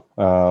 Yeah,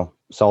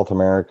 South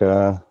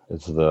America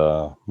is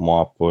the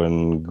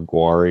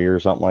Mapinguari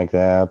or something like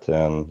that,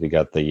 and you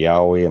got the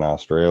Yowie in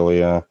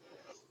Australia.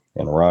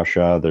 In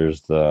Russia, there's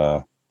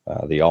the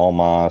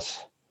Almas,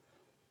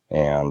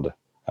 and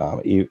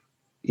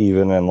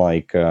even in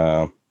like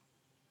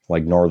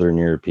Northern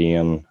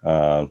European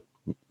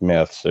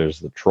myths, there's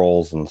the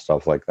trolls and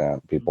stuff like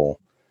that. People,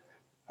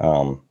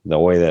 the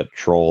way that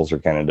trolls are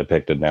kind of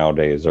depicted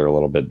nowadays are a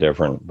little bit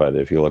different, but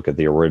if you look at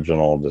the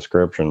original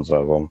descriptions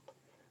of them,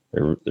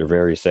 they're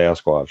very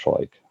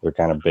Sasquatch-like. They're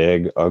kind of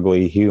big,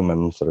 ugly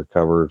humans that are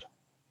covered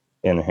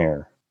in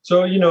hair.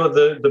 So,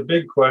 the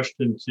big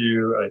question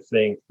too, I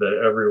think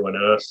that everyone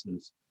asks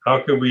is,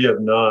 how could we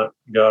have not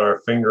got our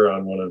finger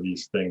on one of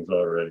these things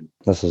already?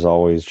 This is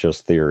always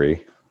just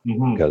theory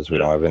because we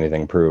don't have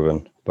anything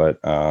proven.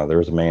 But there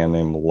was a man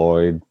named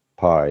Lloyd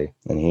Pye,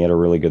 and he had a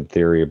really good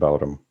theory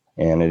about him.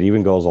 And it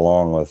even goes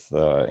along with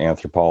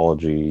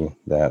anthropology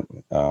that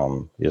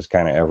is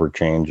kind of ever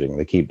changing.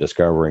 They keep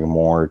discovering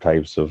more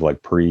types of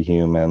like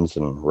pre-humans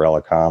and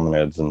relic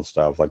hominids and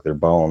stuff, like their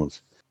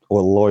bones.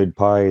 What Lloyd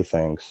Pye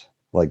thinks,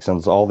 like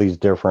since all these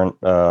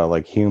different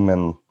like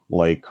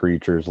human-like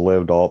creatures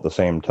lived all at the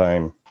same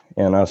time,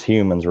 and us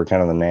humans were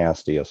kind of the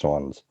nastiest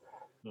ones.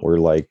 We're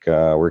like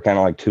we're kind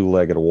of like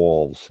two-legged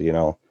wolves,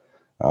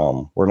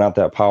 we're not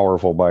that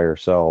powerful by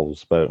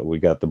ourselves, but we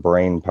got the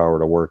brain power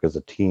to work as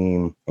a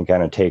team and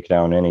kind of take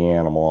down any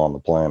animal on the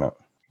planet.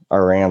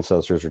 Our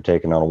ancestors are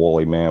taking down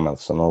woolly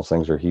mammoths, and those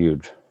things are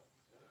huge.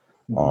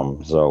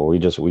 So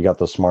we got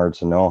the smarts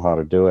to know how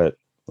to do it.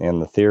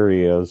 And the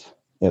theory is,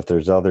 if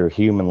there's other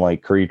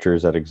human-like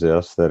creatures that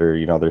exist that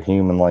are, they're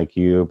human like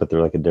you, but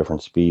they're like a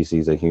different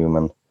species of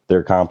human,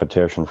 they're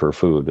competition for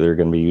food. They're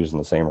going to be using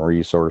the same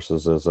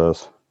resources as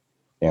us,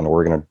 and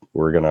we're gonna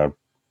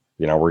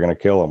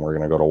kill them. We're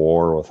gonna go to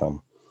war with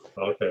them.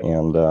 Okay.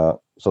 And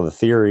so the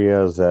theory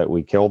is that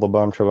we killed a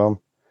bunch of them,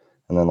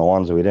 and then the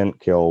ones we didn't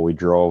kill, we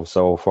drove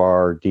so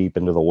far deep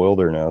into the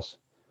wilderness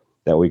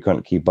that we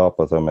couldn't keep up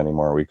with them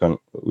anymore. We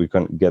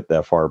couldn't get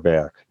that far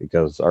back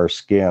because our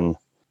skin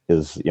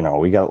is,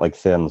 we got like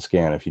thin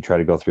skin. If you try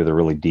to go through the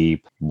really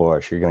deep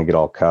bush, you're going to get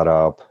all cut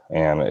up,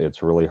 and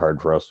it's really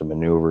hard for us to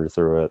maneuver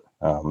through it.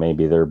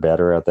 Maybe they're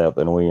better at that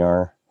than we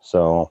are.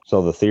 So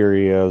the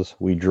theory is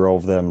we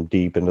drove them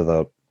deep into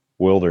the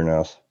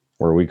wilderness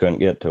where we couldn't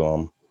get to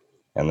them.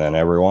 And then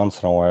every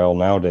once in a while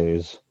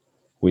nowadays,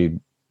 we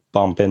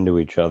bump into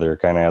each other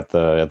kind of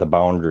at the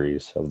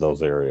boundaries of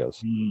those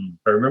areas.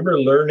 I remember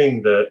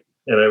learning that,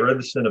 and I read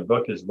this in a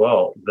book as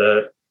well,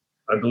 that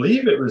I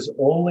believe it was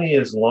only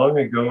as long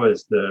ago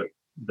as the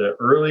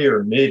early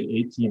or mid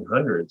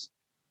 1800s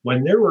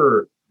when there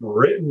were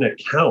written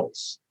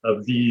accounts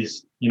of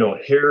these,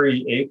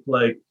 hairy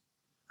ape-like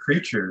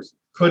creatures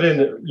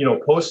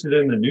posted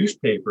in the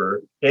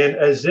newspaper, and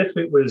as if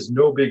it was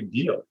no big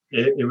deal.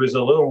 It was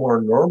a little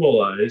more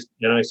normalized.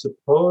 And I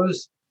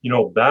suppose,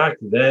 back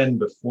then,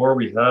 before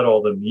we had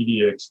all the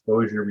media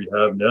exposure we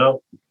have now,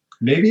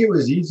 maybe it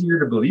was easier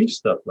to believe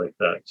stuff like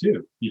that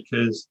too,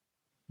 because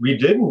we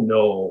didn't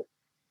know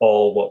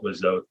all what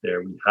was out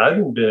there. We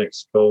hadn't been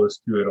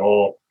exposed to it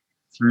all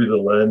through the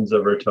lens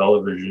of our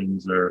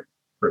televisions or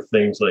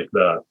things like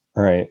that.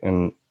 Right.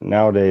 And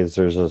nowadays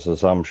there's this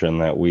assumption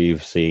that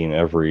we've seen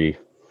every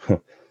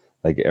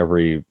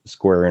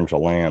square inch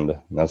of land.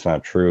 That's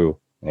not true.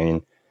 I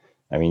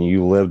mean,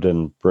 you lived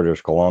in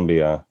British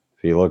Columbia.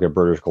 If you look at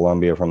British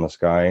Columbia from the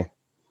sky,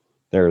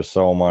 there's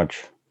so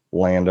much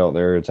land out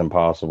there, it's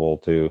impossible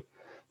to.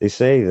 They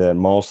say that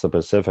most of the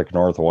Pacific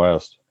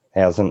Northwest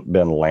hasn't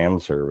been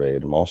land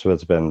surveyed. Most of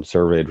it's been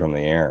surveyed from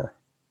the air.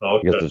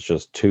 Okay. Because it's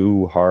just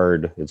too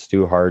hard. It's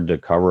too hard to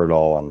cover it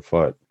all on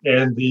foot.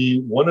 And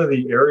one of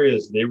the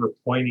areas they were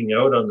pointing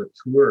out on the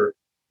tour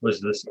was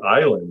this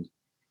island.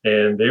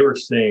 And they were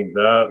saying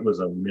that was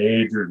a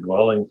major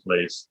dwelling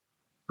place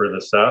for the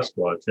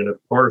Sasquatch. And of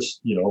course,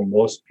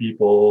 most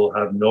people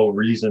have no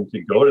reason to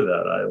go to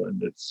that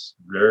island. It's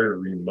very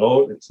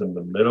remote. It's in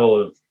the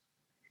middle of,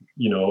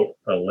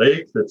 a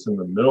lake that's in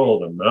the middle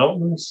of the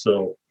mountains.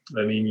 So,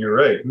 you're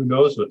right. Who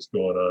knows what's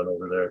going on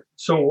over there?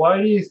 So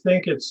why do you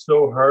think it's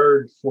so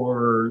hard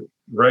for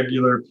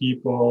regular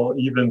people,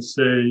 even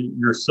say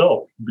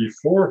yourself,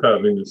 before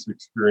having this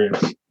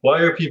experience?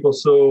 Why are people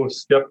so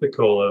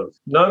skeptical of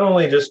not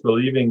only just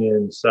believing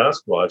in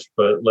Sasquatch,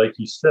 but like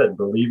you said,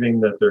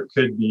 believing that there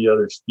could be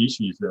other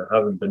species that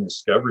haven't been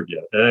discovered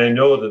yet? And I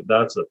know that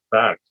that's a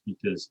fact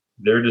because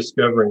they're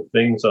discovering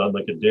things on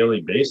like a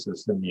daily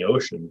basis in the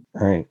ocean.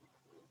 Right.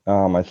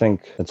 I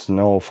think it's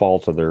no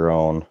fault of their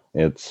own.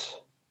 It's,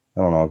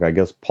 I don't know, I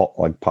guess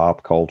like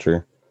pop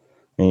culture.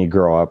 And you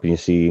grow up and you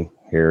see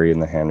Harry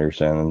and the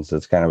Hendersons.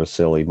 It's kind of a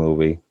silly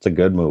movie. It's a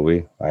good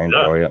movie. I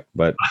enjoy it,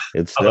 but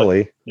it's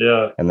silly.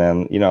 Yeah. And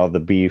then,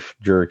 the beef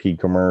jerky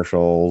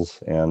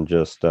commercials and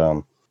just,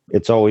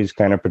 it's always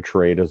kind of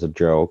portrayed as a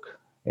joke.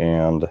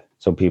 And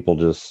so people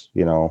just,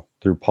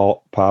 through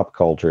pop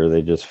culture,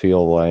 they just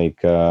feel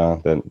like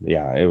that,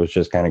 yeah, it was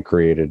just kind of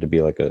created to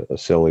be like a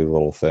silly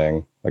little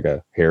thing, like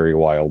a hairy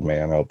wild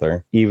man out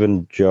there.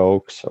 Even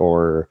jokes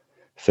or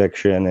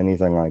fiction,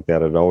 anything like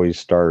that, it always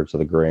starts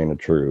with a grain of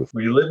truth.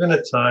 We live in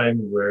a time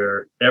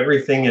where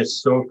everything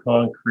is so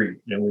concrete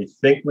and we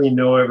think we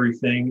know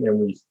everything and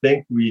we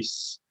think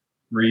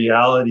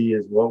reality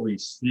is what we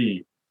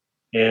see.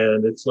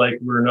 And it's like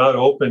we're not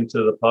open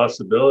to the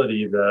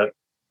possibility that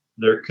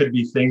there could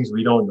be things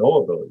we don't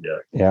know about yet.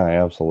 Yeah,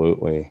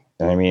 absolutely.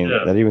 And I mean,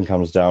 that even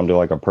comes down to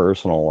like a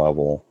personal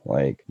level.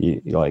 Like,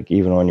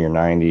 even when you're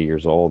 90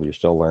 years old, you're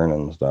still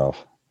learning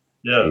stuff.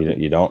 Yeah.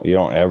 You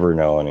don't ever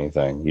know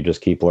anything. You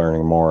just keep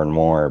learning more and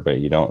more, but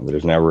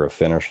there's never a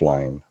finish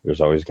line.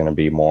 There's always going to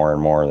be more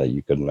and more that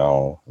you could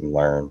know and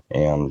learn.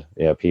 And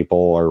yeah,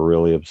 people are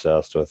really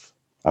obsessed with,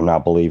 I'm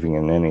not believing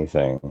in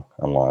anything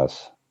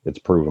unless it's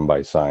proven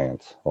by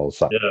science. Well,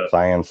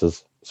 science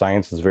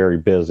is very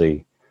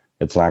busy.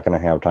 It's not going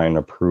to have time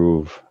to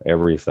prove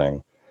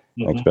everything,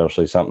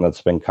 especially something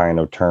that's been kind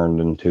of turned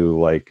into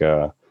like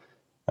kind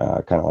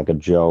of like a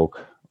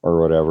joke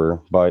or whatever,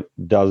 but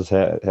does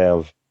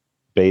have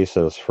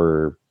basis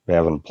for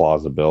having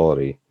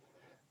plausibility.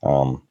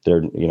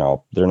 They're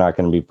not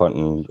going to be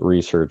putting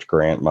research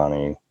grant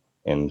money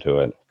into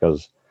it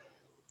because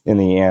in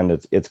the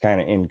end it's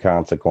kind of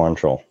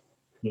inconsequential.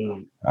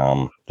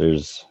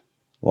 There's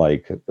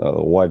like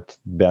what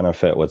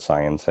benefit would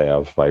science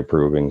have by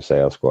proving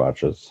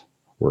Sasquatches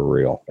were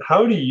real?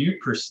 How do you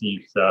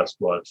perceive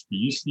Sasquatch? Do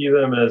you see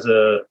them as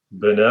a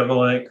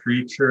benevolent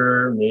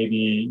creature?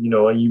 Maybe,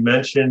 and you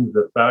mentioned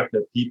the fact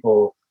that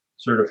people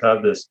sort of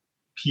have this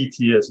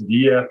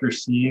PTSD after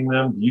seeing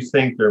them. Do you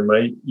think there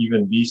might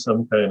even be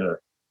some kind of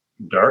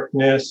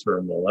darkness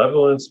or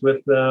malevolence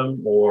with them,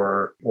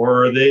 or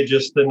are they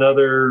just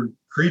another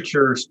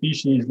creature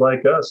species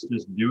like us,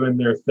 just doing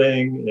their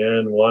thing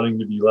and wanting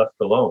to be left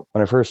alone?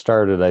 When I first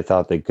started, I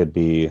thought they could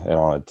be,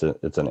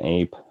 it's an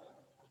ape,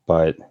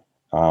 but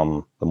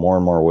the more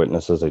and more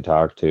witnesses I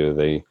talk to,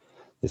 they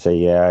say,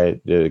 yeah,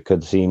 it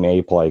could seem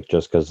ape-like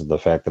just because of the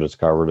fact that it's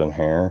covered in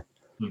hair.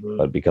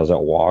 But because it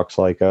walks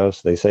like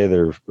us, they say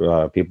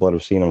people that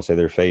have seen them say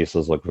their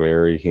faces look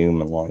very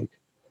human-like.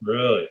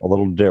 Really? A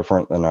little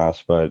different than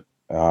us, but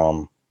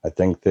I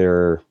think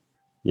they're,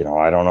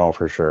 I don't know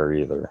for sure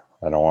either.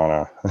 I don't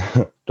want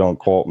to, don't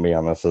quote me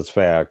on this as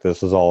fact.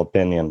 This is all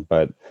opinion,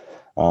 but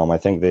I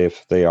think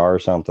if they are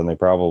something, they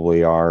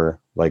probably are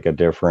like a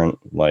different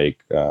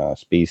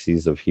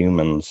species of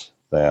humans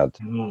that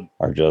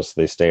are just,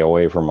 they stay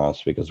away from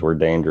us because we're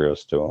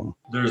dangerous to them.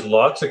 There's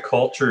lots of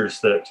cultures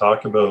that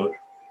talk about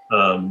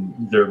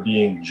there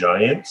being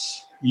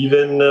giants,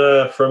 even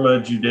from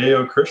a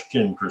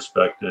Judeo-Christian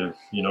perspective.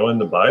 In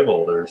the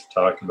Bible, there's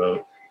talk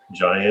about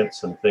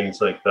giants and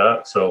things like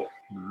that. So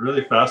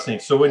really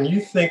fascinating. So when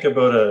you think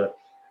about a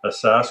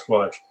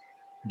Sasquatch,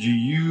 do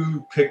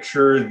you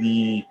picture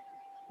the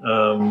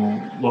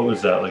what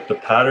was that, like the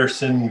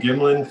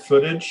Patterson-Gimlin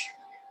footage?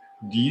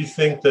 Do you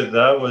think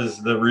that was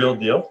the real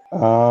deal?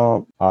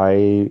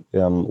 I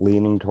am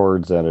leaning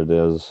towards that it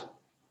is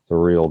the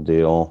real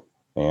deal,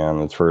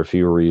 and it's for a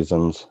few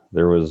reasons.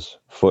 There was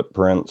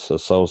footprints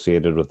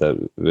associated with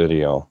that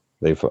video.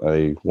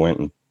 They went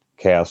and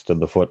casted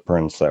the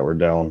footprints that were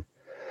down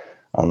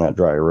on that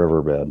dry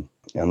riverbed.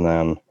 And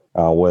then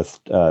with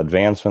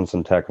advancements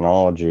in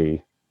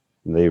technology,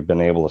 they've been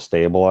able to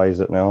stabilize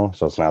it now,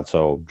 so it's not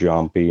so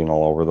jumpy and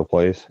all over the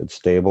place. It's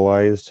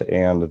stabilized,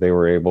 and they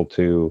were able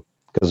to,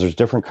 because there's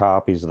different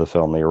copies of the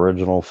film. The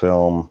original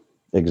film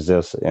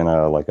exists in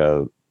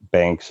a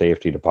bank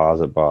safety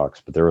deposit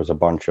box, but there was a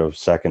bunch of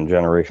second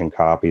generation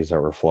copies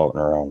that were floating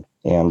around.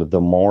 And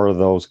the more of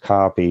those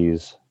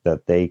copies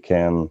that they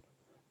can,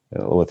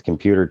 with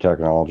computer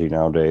technology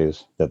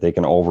nowadays, that they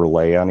can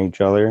overlay on each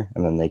other,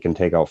 and then they can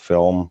take out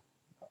film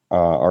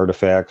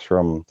artifacts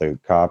from the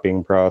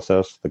copying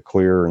process, the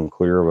clearer and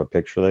clearer of a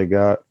picture they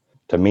got.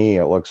 To me,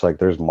 it looks like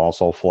there's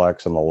muscle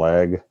flex in the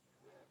leg.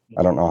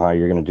 I don't know how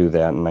you're going to do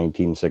that in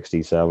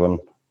 1967.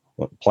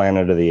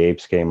 Planet of the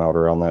Apes came out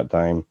around that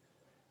time,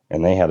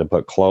 and they had to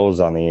put clothes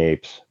on the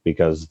apes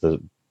because the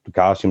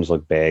costumes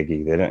looked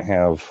baggy. They didn't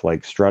have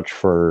like stretch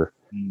fur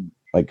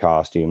like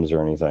costumes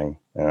or anything.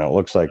 And it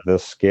looks like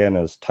this skin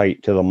is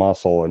tight to the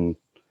muscle, and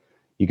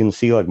you can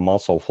see like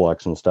muscle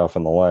flex and stuff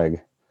in the leg.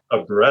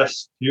 A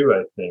breast too,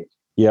 I think.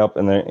 Yep,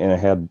 and it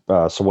had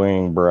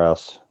swinging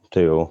breasts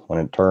too. When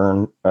it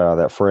turned,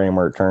 that frame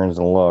where it turns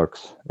and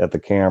looks at the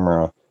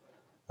camera,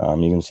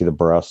 you can see the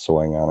breast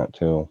swing on it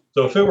too.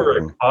 So if it were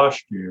a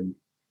costume,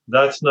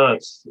 that's not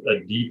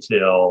a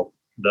detail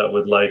that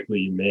would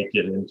likely make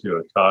it into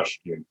a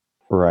costume.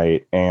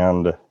 Right,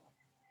 and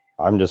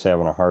I'm just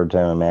having a hard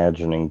time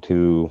imagining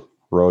two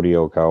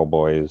rodeo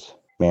cowboys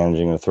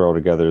managing to throw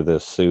together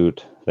this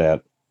suit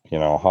that,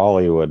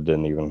 Hollywood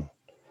didn't even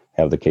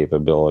have the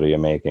capability of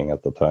making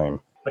at the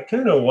time. I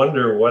kind of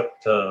wonder what,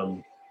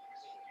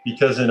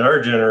 because in our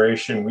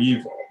generation,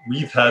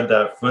 we've had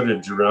that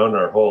footage around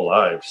our whole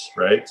lives,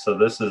 right? So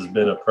this has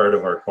been a part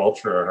of our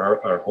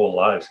culture our whole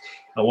lives.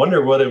 I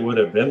wonder what it would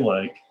have been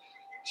like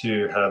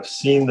to have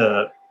seen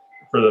that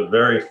for the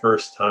very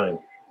first time,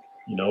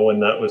 when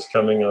that was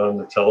coming on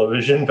the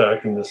television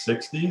back in the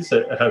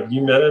 60s. Have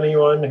you met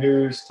anyone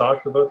who's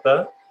talked about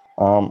that?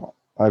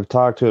 I've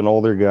talked to an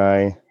older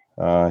guy.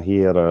 He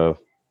had a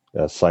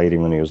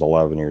sighting when he was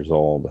 11 years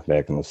old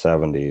back in the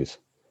 70s.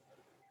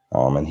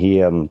 And he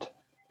hadn't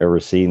ever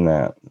seen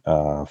that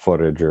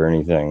footage or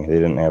anything. They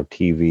didn't have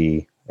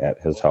TV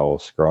at his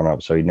house growing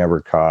up, so he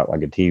never caught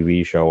like a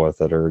TV show with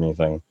it or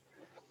anything.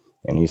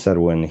 And he said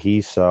when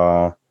he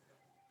saw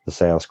the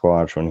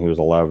Sasquatch when he was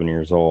 11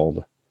 years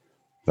old,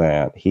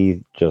 that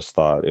he just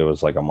thought it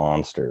was like a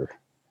monster.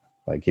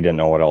 Like he didn't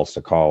know what else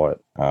to call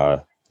it.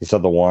 He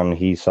said the one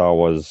he saw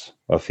was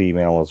a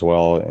female as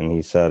well, and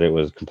he said it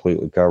was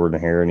completely covered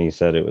in hair, and he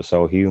said it was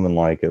so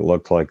human-like, it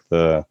looked like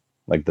the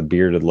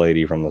bearded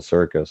lady from the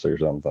circus or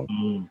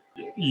something.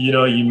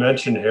 You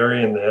mentioned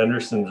Harry and the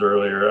Hendersons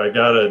earlier. I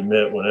gotta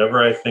admit,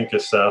 whenever I think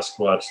of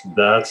Sasquatch,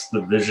 that's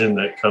the vision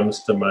that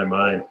comes to my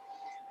mind.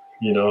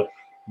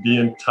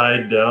 Being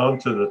tied down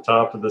to the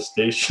top of the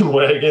station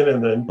wagon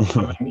and then,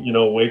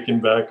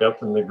 waking back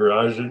up in the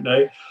garage at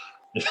night.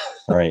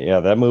 Right. Yeah,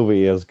 that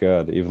movie is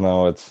good, even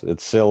though it's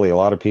silly. A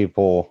lot of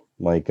people,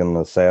 like in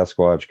the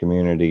Sasquatch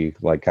community,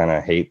 like kind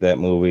of hate that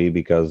movie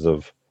because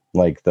of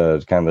like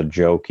the kind of the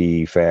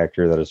jokey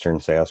factor that it's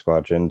turned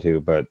Sasquatch into.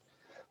 But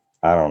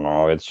I don't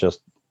know.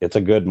 It's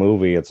a good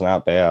movie. It's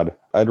not bad.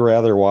 I'd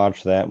rather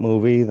watch that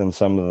movie than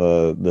some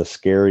of the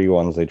scary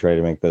ones they try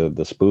to make.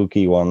 The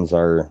spooky ones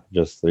they're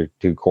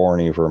too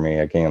corny for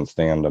me. I can't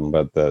stand them.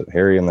 But the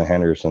Harry and the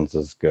Hendersons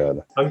is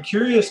good. I'm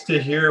curious to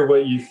hear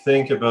what you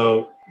think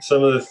about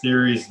some of the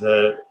theories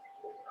that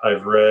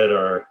I've read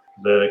are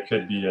that it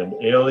could be an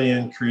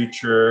alien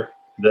creature,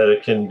 that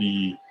it can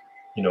be,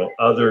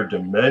 other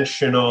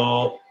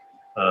dimensional,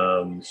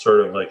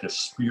 sort of like a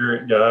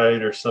spirit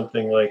guide or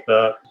something like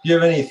that. Do you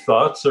have any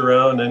thoughts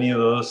around any of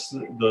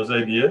those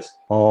ideas?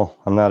 Well,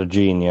 I'm not a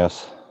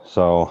genius,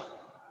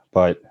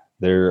 but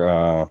there's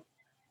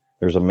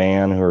a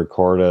man who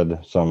recorded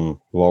some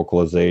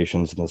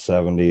vocalizations in the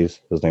 70s.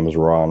 His name is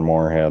Ron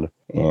Moorhead,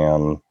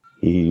 and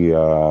he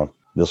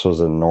this was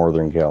in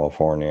Northern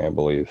California, I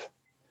believe.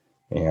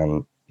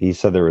 And he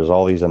said there was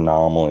all these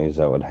anomalies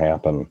that would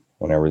happen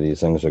whenever these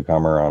things would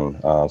come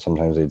around.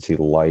 Sometimes they'd see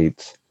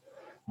lights.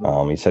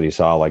 He said he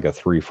saw like a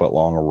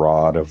 3-foot-long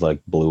rod of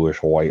like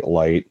bluish white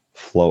light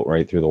float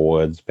right through the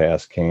woods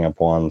past camp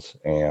once.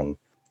 And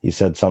he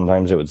said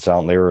sometimes it would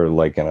sound, they were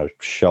like in a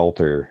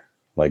shelter,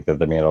 like that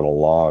they made out of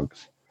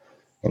logs.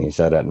 And he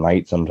said at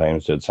night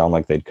sometimes it'd sound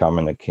like they'd come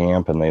into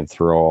camp and they'd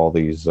throw all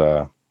these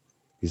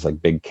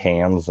like big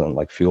cans and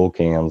like fuel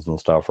cans and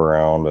stuff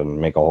around and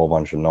make a whole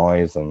bunch of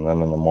noise. And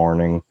then in the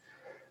morning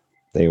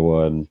they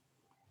would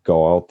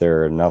go out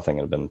there and nothing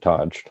had been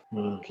touched.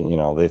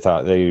 They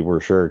thought, they were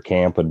sure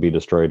camp would be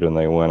destroyed when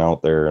they went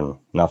out there and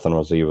nothing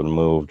was even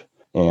moved.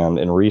 And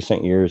in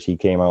recent years, he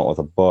came out with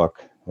a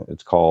book.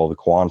 It's called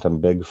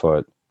Quantum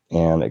Bigfoot.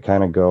 And it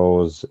kind of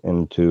goes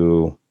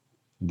into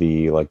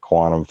the like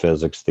quantum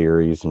physics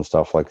theories and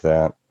stuff like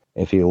that.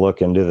 If you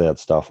look into that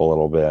stuff a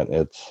little bit,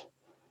 it's,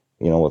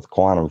 with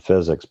quantum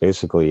physics,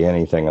 basically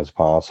anything is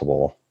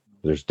possible.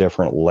 There's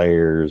different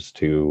layers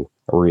to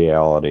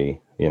reality.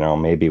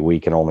 Maybe we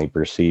can only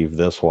perceive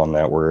this one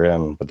that we're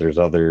in, but there's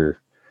other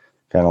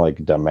kind of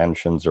like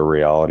dimensions or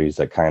realities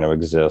that kind of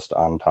exist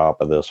on top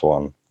of this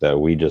one that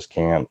we just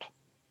can't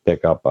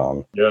pick up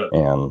on. Yeah.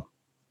 And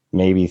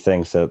maybe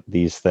thinks that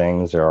these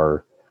things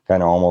are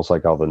kind of almost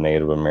like how the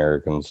Native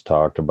Americans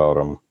talked about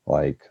them.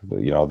 Like,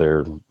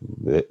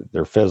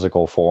 they're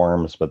physical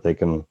forms, but they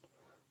can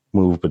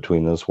move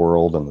between this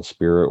world and the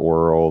spirit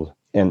world.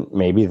 And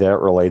maybe that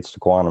relates to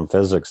quantum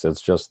physics.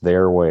 It's just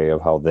their way of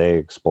how they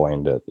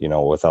explained it,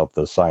 without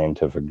the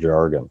scientific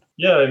jargon.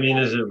 Yeah,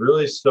 is it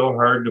really so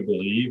hard to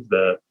believe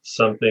that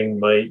something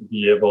might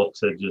be able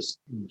to just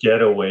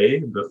get away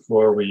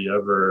before we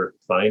ever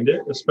find it?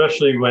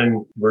 Especially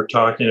when we're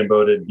talking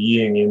about it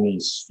being in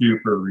these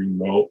super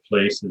remote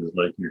places,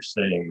 like you're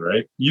saying,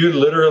 right? You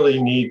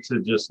literally need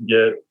to just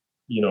get,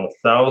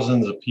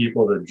 thousands of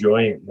people to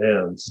join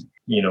hands,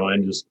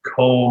 and just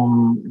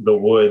comb the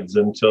woods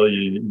until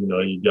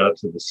you got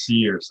to the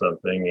sea or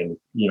something and,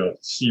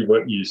 see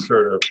what you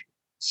sort of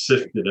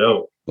sifted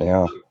out.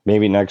 Yeah.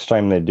 Maybe next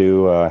time they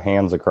do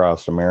Hands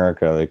Across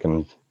America, they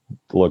can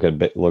look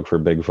for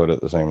Bigfoot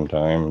at the same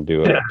time and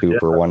do a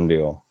 2-for-1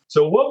 deal.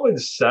 So what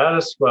would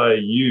satisfy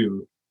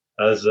you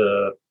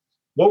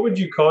what would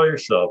you call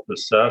yourself? A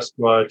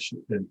Sasquatch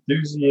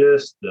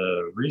enthusiast,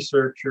 a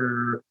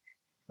researcher?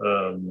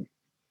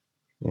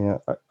 Yeah,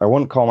 I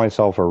wouldn't call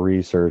myself a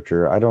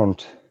researcher. I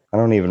don't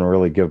even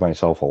really give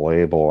myself a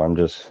label. I'm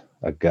just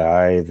a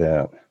guy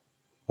that,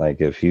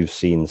 like, if you've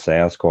seen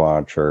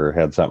Sasquatch or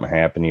had something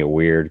happen to you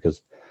weird,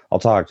 because I'll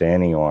talk to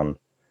anyone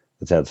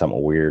that's had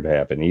something weird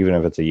happen, even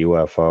if it's a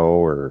UFO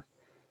or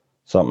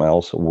something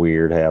else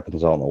weird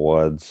happens out in the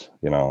woods,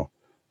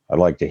 I'd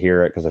like to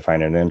hear it because I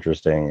find it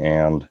interesting,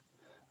 and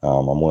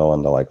I'm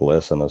willing to like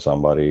listen to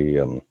somebody,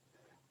 and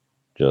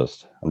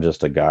I'm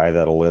just a guy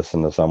that'll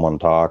listen to someone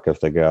talk if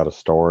they got a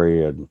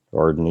story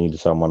or need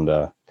someone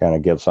to kind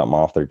of get something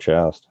off their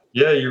chest.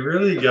 Yeah, you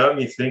really got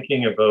me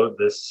thinking about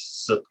this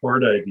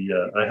support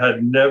idea. I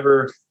had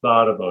never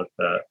thought about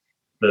that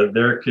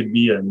there could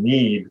be a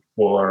need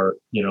for,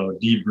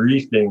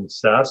 debriefing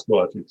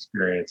Sasquatch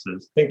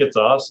experiences. I think it's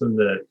awesome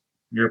that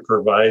you're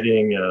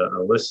providing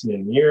a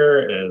listening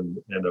ear and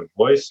a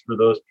voice for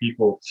those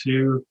people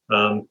to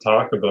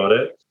talk about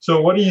it. So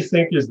what do you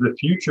think is the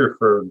future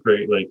for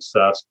Great Lakes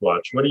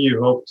Sasquatch? What do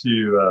you hope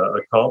to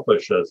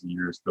accomplish as the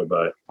years go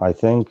by? I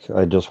think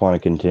I just want to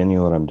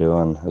continue what I'm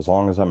doing. As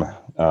long as I'm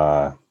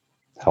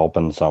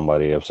helping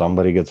somebody. If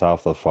somebody gets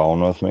off the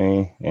phone with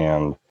me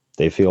and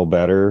they feel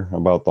better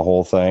about the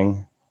whole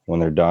thing when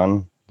they're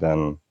done,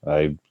 then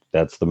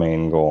that's the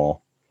main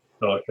goal.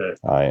 Okay.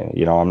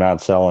 I'm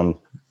not selling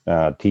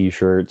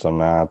t-shirts. I'm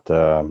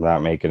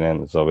not making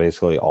it. So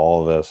basically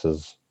all of this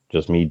is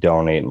just me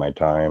donating my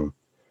time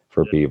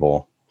for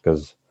people,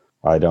 because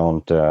I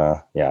don't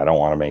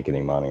want to make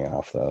any money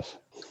off this.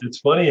 It's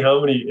funny how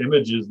many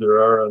images there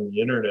are on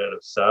the internet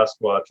of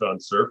Sasquatch on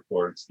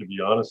surfboards, to be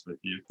honest with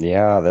you.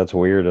 Yeah, that's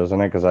weird,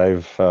 isn't it? Because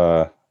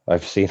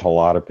I've seen a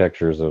lot of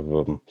pictures of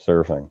them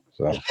surfing.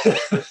 So yeah,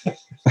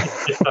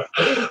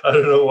 I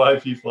don't know why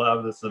people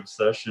have this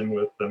obsession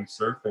with them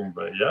surfing,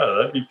 but yeah,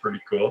 that'd be pretty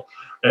cool.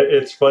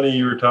 It's funny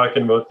you were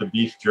talking about the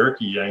beef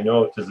jerky. I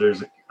know because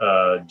there's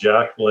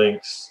Jack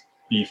Link's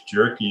beef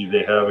jerky.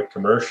 They have a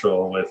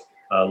commercial with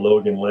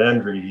Logan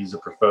Landry. He's a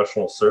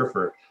professional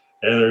surfer.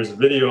 And there's a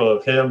video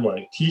of him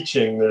like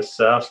teaching this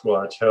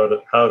Sasquatch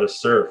how to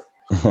surf.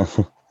 That's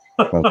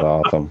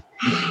awesome.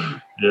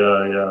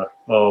 Yeah.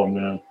 Oh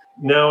man.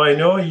 Now I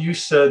know you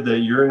said that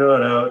you're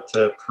not out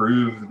to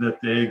prove that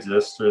they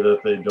exist or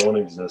that they don't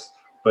exist,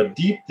 but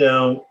deep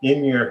down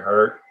in your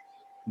heart,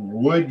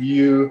 would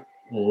you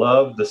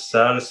love the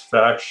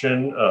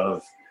satisfaction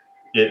of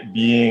it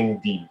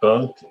being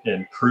debunked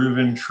and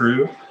proven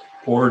true?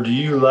 Or do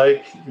you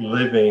like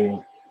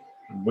living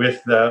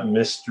with that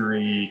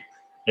mystery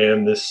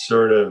and this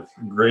sort of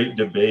great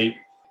debate?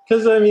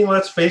 Because I mean,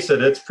 let's face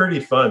it, it's pretty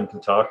fun to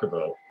talk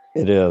about.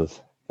 It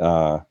is.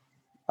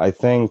 I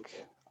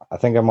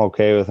think I'm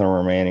okay with them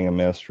remaining a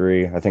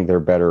mystery. I think they're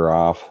better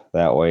off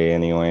that way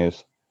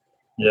anyways.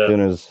 Yeah.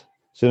 As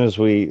soon as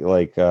we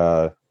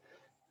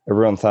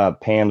everyone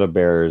thought panda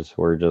bears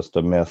were just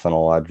a myth and a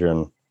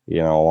legend, a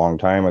long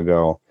time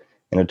ago,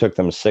 and it took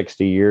them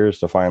 60 years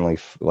to finally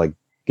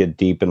get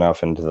deep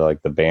enough into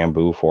the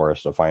bamboo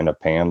forest to find a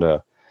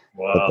panda.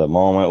 Wow. But the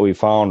moment we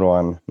found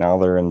one, now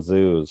they're in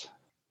zoos.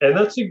 And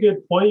that's a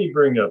good point you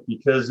bring up,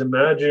 because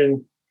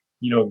imagine,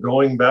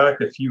 going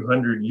back a few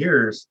hundred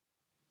years,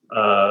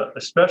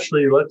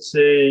 especially let's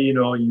say,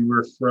 you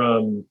were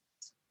from,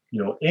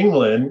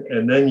 England,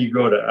 and then you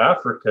go to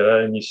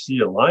Africa and you see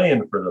a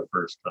lion for the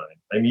first time.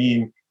 I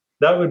mean,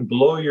 that would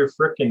blow your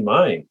freaking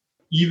mind.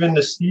 Even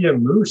to see a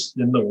moose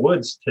in the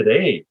woods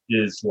today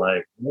is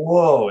like,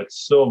 whoa,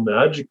 it's so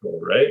magical,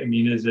 right? I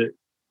mean, is it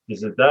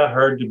that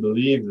hard to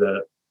believe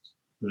that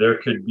there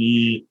could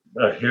be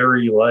a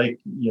hairy-like,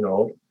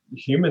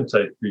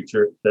 human-type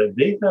creature, that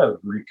they have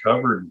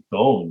recovered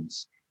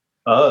bones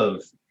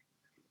of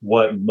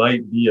what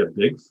might be a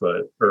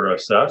Bigfoot or a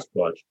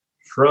Sasquatch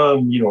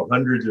from,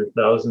 hundreds or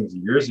thousands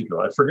of years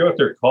ago? I forget what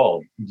they're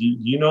called. Do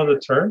you know the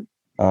term?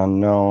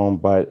 No,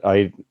 but are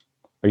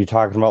you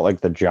talking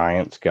about the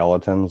giant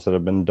skeletons that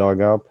have been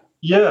dug up?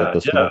 Yeah,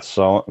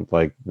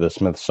 the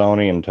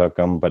Smithsonian took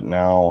them, but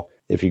now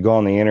if you go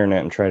on the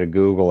internet and try to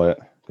Google it,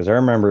 because I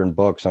remember in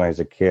books when I was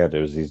a kid,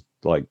 it was these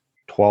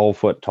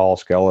 12-foot tall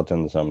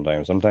skeletons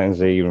sometimes. Sometimes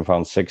they even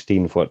found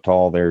 16-foot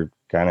tall. They're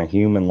kind of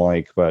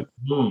human-like, but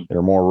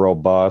they're more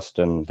robust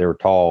and they're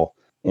tall.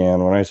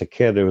 And when I was a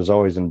kid, it was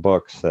always in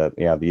books that,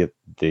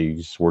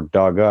 these were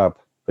dug up.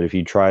 But if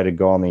you try to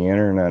go on the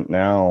internet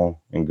now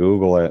and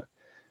Google it,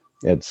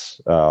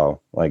 it's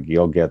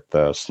you'll get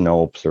the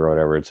Snopes or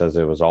whatever. It says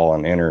it was all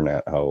an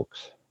internet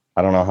hoax.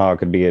 I don't know how it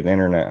could be an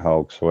internet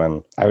hoax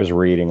when I was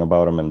reading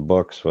about them in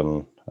books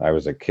when I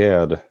was a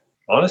kid.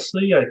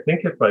 Honestly, I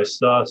think if I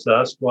saw a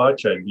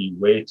Sasquatch, I'd be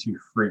way too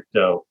freaked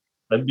out.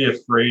 I'd be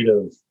afraid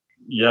of,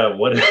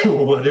 what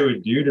it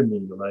would do to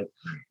me.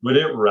 Would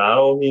it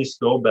rattle me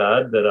so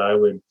bad that I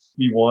would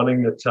be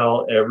wanting to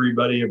tell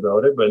everybody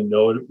about it, but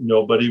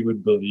nobody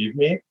would believe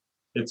me?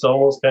 It's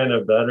almost kind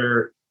of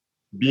better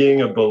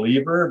being a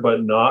believer,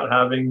 but not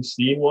having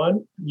seen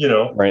one,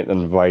 Right,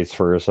 and vice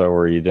versa,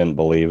 where you didn't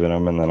believe in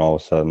them, and then all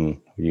of a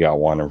sudden you got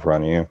one in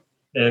front of you.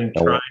 And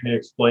trying to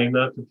explain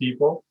that to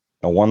people.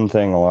 And one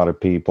thing a lot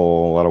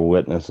of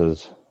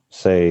witnesses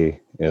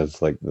say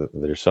is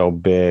they're so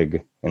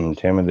big and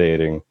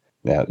intimidating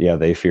that,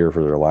 they fear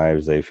for their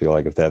lives. They feel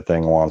like if that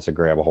thing wants to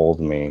grab a hold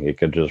of me, it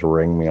could just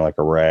wring me like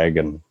a rag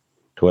and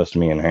twist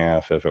me in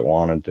half if it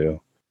wanted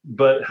to.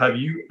 But have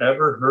you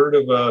ever heard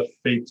of a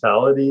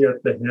fatality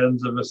at the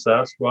hands of a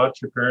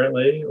Sasquatch,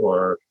 apparently?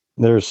 Or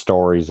There's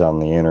stories on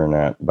the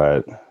internet,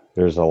 but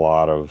there's a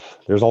lot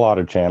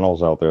of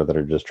channels out there that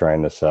are just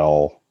trying to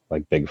sell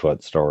like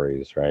Bigfoot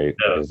stories, right?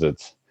 Yeah.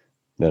 Because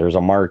there's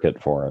a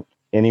market for it.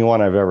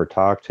 Anyone I've ever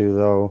talked to,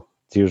 though,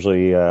 it's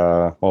usually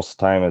most of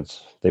the time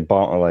they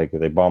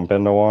bump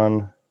into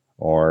one,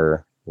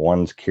 or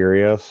one's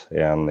curious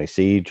and they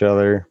see each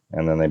other,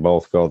 and then they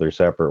both go their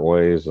separate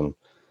ways, and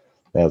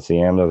that's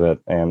the end of it.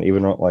 And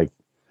even like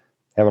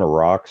having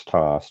rocks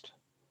tossed,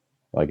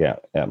 like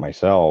at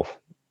myself.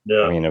 I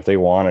Yeah. mean, if they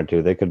wanted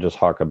to, they could just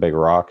huck a big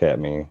rock at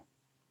me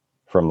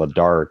from the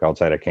dark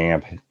outside of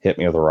camp, hit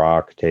me with a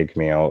rock, take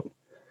me out.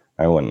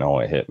 I wouldn't know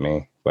it hit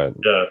me, but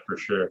Yeah, for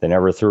sure. they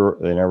never threw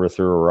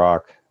a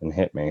rock and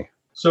hit me.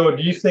 So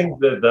do you think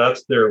that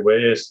that's their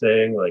way of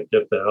saying, like,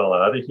 get the hell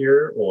out of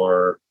here?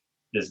 Or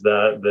is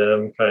that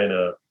them kind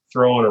of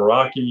throwing a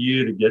rock at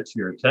you to get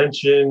your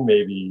attention?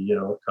 Maybe,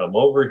 come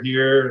over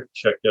here,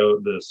 check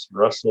out this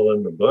rustle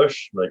in the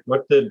bush. Like,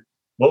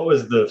 what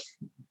was the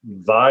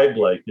vibe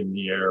like in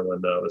the air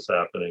when that was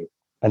happening?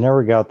 I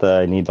never got the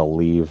I need to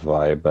leave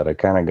vibe, but I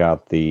kind of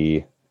got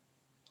the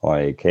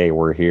like, hey,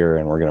 we're here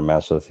and we're going to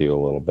mess with you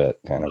a little bit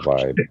kind of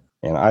vibe.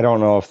 And I don't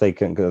know if they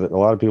can, because a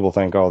lot of people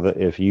think, oh, that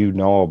if you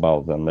know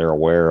about them, they're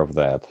aware of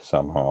that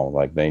somehow.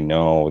 Like they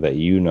know that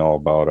you know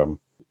about them.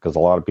 Because a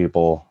lot of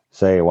people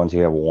say once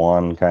you have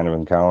one kind of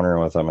encounter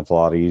with them, it's a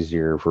lot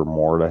easier for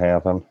more to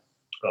happen.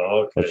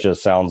 Oh, okay. Which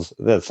just sounds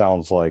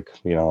like,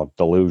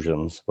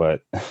 delusions.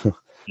 But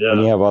Yeah.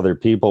 when you have other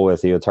people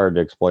with you, it's hard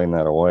to explain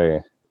that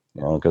away.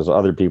 Because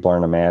other people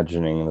aren't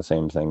imagining the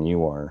same thing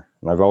you are.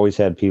 And I've always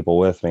had people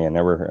with me.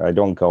 I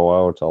don't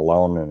go out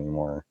alone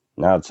anymore.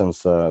 Not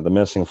since the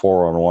missing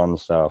 411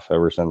 stuff.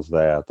 Ever since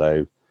that,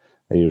 I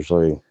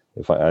usually,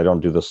 if I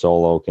don't do the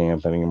solo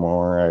camp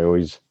anymore, I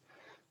always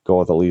go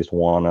with at least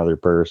one other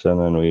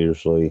person, and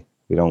we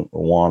don't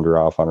wander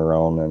off on our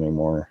own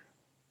anymore.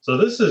 So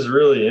this has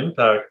really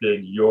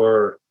impacted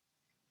your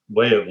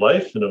way of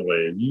life in a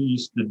way. You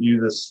used to do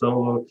this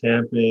solo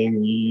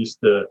camping. You used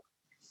to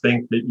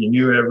think that you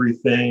knew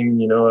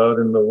everything, out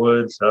in the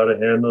woods, how to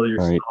handle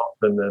yourself.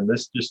 Right. And then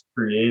this just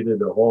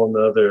created a whole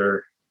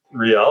nother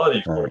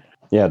reality for you.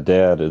 Yeah,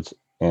 Dad,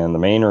 and the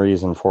main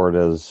reason for it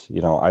is,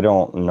 I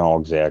don't know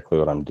exactly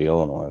what I'm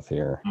dealing with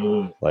here.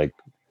 Like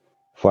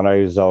when I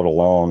was out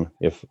alone,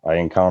 if I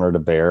encountered a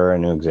bear, I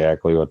knew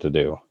exactly what to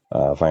do.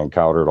 If I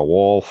encountered a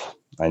wolf,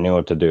 I knew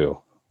what to do.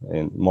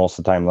 And most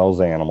of the time, those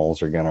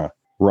animals are going to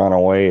run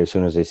away as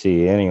soon as they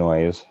see you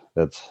anyways.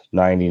 That's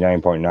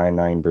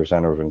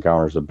 99.99% of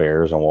encounters of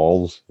bears and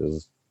wolves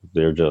is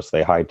they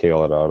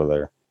hightail it out of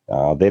there.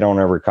 They don't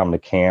ever come to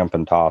camp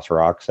and toss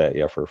rocks at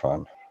you for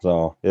fun.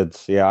 So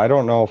I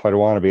don't know if I'd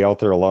want to be out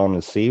there alone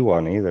and see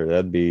one either.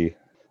 I'd be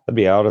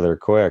out of there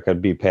quick.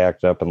 I'd be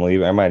packed up and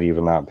leave. I might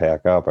even not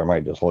pack up. I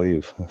might just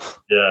leave.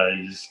 Yeah,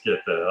 you just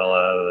get the hell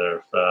out of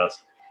there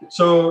fast.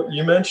 So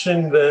you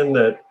mentioned then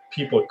that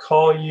people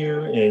call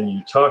you and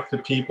you talk to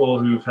people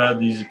who've had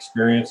these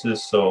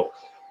experiences. So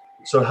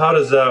how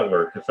does that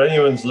work? If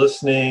anyone's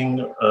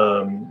listening,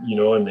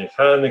 and they've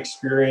had an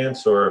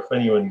experience, or if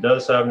anyone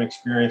does have an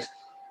experience,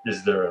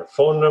 is there a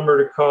phone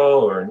number to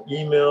call or an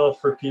email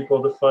for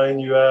people to find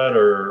you at,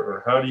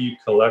 or how do you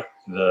collect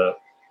that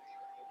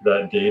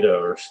data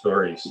or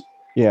stories?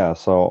 Yeah,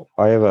 so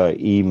I have an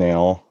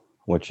email,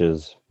 which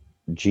is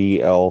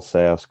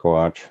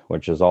GL-Sasquatch,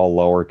 which is all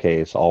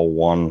lowercase, all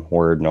one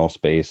word, no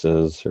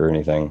spaces or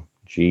anything,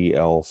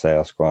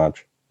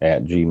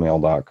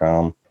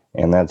 GL-Sasquatch@gmail.com.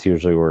 And that's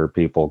usually where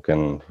people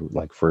can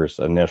first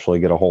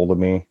initially get a hold of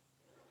me.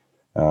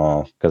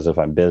 Because if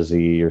I'm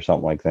busy or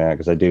something like that,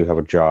 because I do have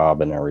a job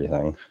and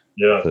everything.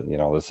 Yeah.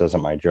 This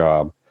isn't my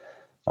job.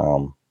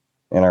 And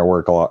I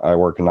work a lot. I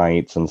work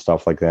nights and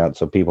stuff like that.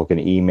 So people can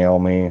email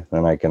me,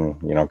 and I can,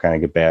 kind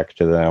of get back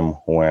to them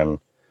when,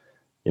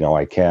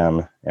 I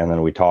can. And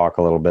then we talk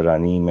a little bit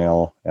on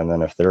email. And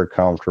then if they're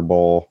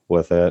comfortable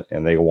with it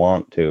and they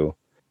want to,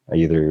 I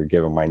either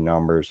give them my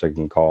number so they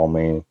can call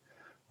me,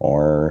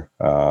 or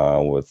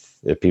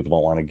if people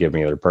don't want to give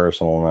me their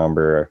personal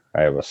number,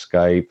 I have a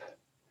Skype.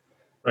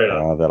 Right.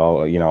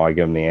 I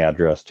give them the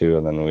address too,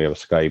 and then we have a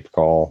Skype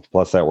call.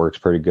 Plus, that works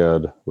pretty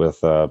good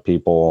with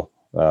people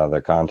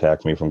that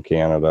contact me from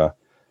Canada.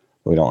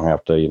 We don't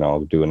have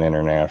to, do an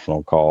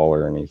international call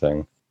or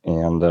anything.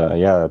 And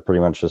pretty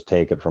much just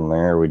take it from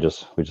there. We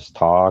just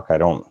talk. I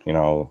don't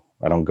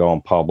go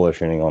and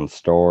publish anyone's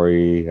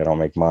story. I don't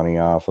make money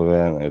off of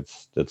it.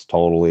 It's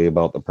totally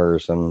about the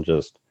person.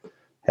 Just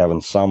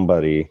having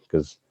somebody,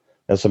 because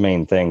that's the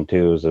main thing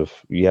too. Is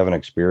if you have an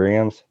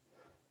experience,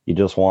 you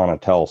just want to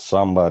tell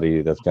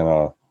somebody that's going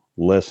to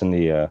listen to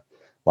you. A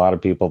lot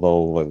of people,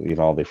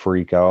 they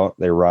freak out,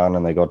 they run,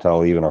 and they go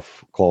tell even a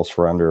close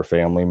friend or a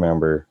family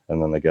member,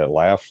 and then they get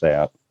laughed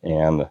at.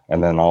 And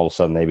then all of a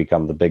sudden they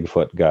become the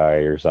Bigfoot guy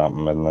or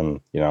something. And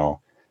then,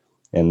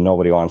 and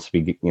nobody wants to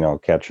be,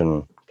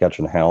 catching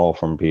hell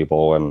from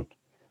people. And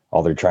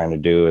all they're trying to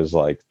do is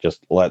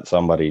just let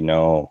somebody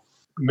know.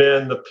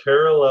 Man, the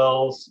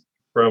parallels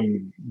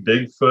from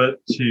Bigfoot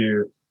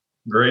to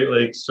Great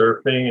Lakes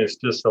surfing is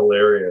just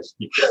hilarious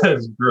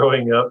because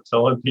growing up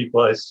telling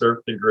people I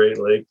surfed the Great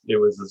Lakes, it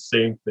was the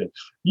same thing.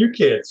 You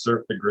can't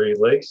surf the Great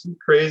Lakes. You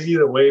crazy?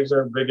 The waves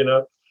aren't big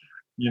enough.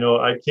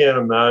 I can't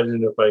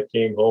imagine if I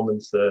came home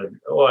and said,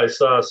 "Oh, I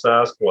saw a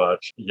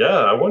Sasquatch." Yeah,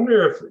 I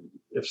wonder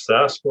if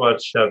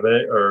Sasquatch have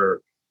any,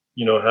 or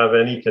have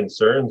any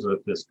concerns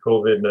with this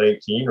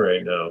COVID-19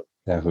 right now.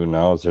 Yeah, who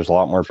knows? There's a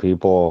lot more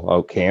people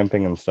out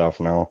camping and stuff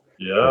now.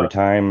 Yeah.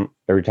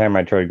 Every time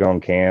I tried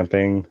going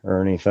camping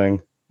or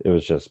anything, it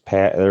was just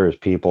there was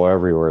people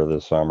everywhere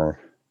this summer.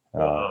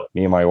 Wow.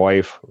 Me and my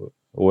wife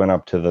went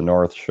up to the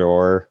North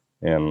Shore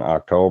in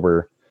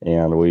October,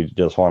 and we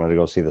just wanted to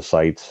go see the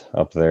sights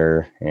up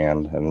there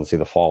and see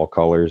the fall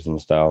colors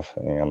and stuff.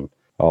 And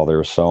oh, there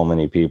were so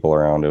many people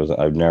around.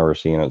 I've never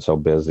seen it so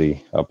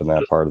busy up in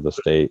that part of the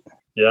state.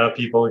 Yeah,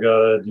 people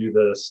gotta do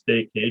the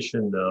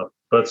staycation now.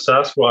 But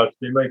Sasquatch,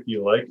 they might be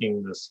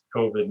liking this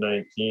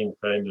COVID-19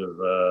 kind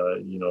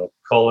of,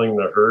 culling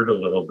the herd a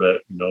little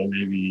bit,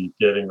 maybe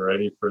getting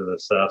ready for the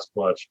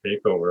Sasquatch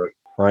takeover.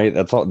 Right.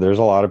 That's all. There's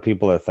a lot of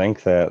people that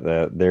think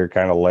that they're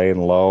kind of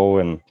laying low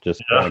and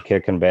just kind of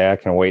kicking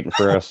back and waiting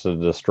for us to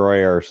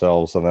destroy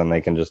ourselves, so then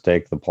they can just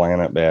take the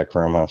planet back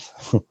from us.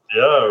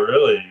 Yeah,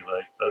 really.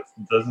 Like that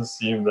doesn't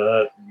seem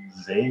that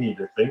zany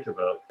to think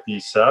about.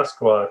 These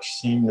Sasquatch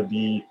seem to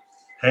be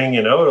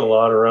hanging out a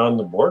lot around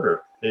the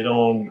border.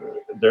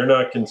 They're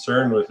not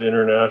concerned with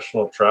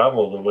international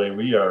travel the way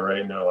we are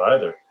right now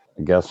either.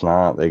 I guess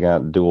not. They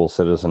got dual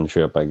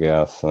citizenship, I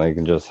guess, and they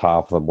can just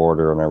hop the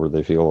border whenever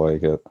they feel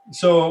like it.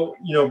 So,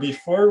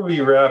 before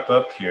we wrap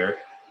up here,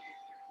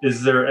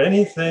 is there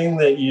anything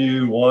that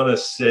you want to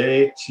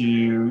say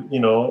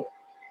to,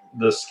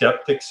 the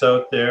skeptics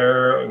out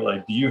there?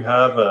 Like, do you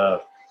have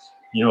a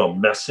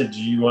message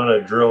you want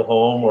to drill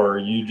home, or are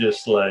you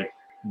just like,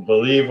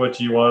 believe what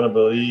you want to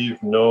believe,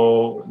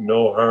 no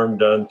harm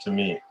done to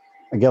me?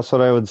 I guess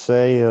what I would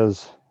say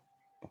is,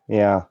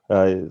 yeah,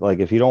 like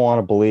if you don't want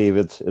to believe,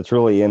 it's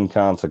really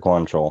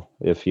inconsequential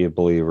if you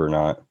believe or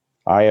not.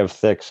 I have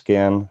thick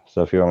skin,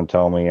 so if you want to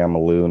tell me I'm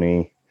a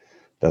loony,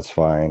 that's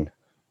fine.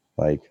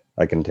 Like,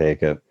 I can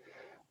take it.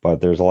 But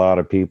there's a lot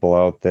of people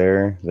out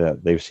there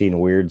that they've seen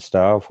weird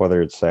stuff,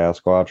 whether it's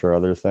Sasquatch or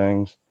other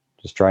things.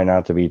 Just try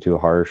not to be too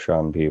harsh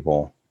on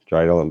people.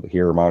 Try to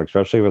hear them out,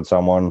 especially if it's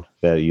someone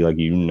that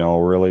you know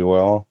really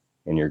well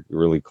and you're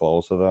really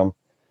close to them.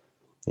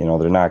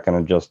 They're not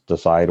going to just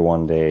decide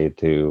one day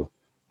to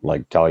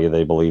like tell you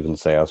they believe in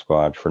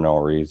Sasquatch for no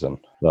reason.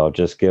 They'll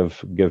just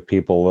give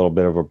people a little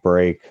bit of a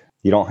break.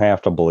 You don't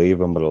have to believe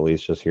them, but at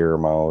least just hear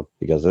them out,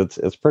 because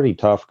it's pretty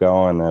tough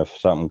going if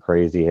something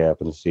crazy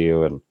happens to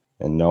you and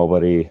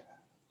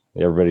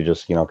everybody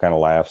just kind of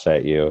laughs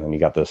at you, and you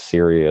got this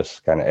serious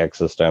kind of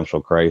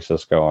existential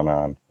crisis going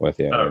on with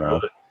you.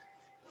 Really.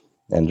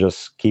 And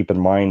just keep in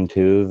mind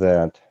too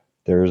that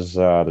there's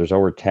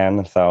over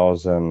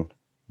 10,000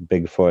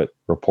 Bigfoot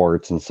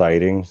reports and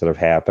sightings that have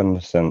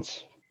happened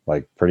since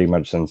pretty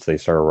much since they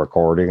started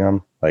recording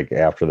them, like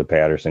after the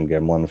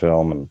Patterson-Gimlin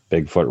film, and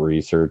Bigfoot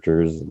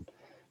researchers and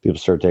people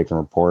started taking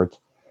reports.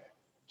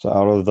 So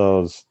out of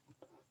those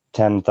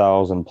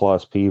 10,000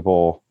 plus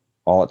people,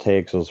 all it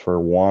takes is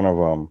for one of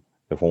them.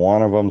 If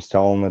one of them's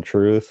telling the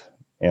truth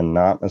and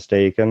not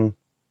mistaken,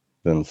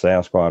 then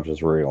Sasquatch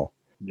is real.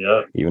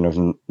 Yeah. Even if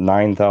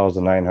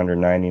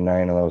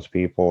 9,999 of those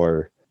people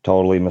are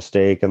totally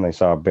mistaken, they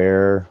saw a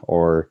bear,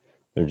 or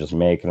they're just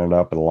making it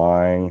up and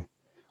lying,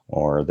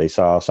 or they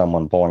saw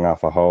someone pulling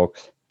off a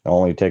hoax. It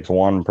only takes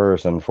one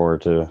person for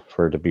it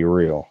to be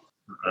real.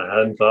 I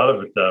hadn't thought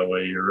of it that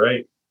way. You're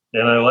right.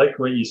 And I like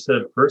what you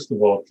said, first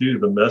of all, too,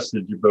 the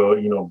message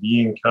about,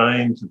 being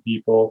kind to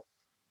people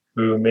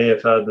who may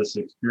have had this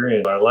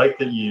experience. I like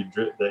that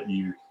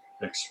you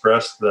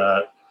expressed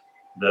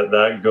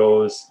that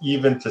goes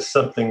even to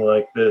something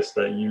like this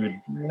that you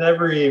would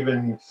never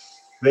even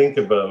think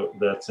about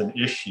that's an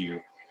issue,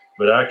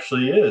 but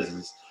actually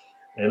is.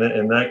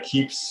 And that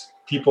keeps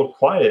people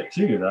quiet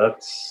too.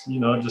 That's,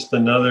 just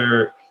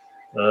another,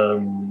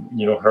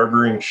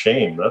 harboring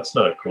shame. That's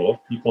not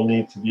cool. People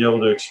need to be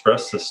able to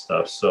express this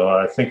stuff. So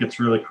I think it's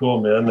really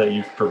cool, man, that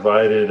you've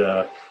provided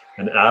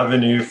an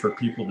avenue for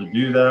people to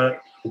do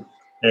that.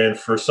 And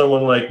for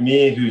someone like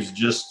me who's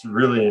just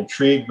really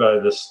intrigued by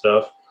this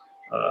stuff,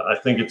 I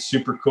think it's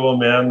super cool,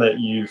 man, that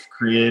you've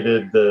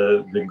created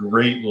the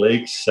Great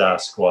Lakes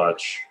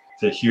Sasquatch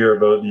to hear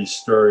about these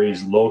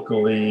stories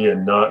locally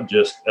and not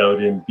just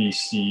out in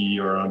BC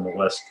or on the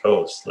West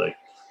Coast. Like,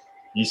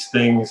 these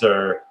things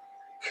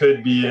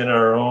could be in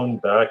our own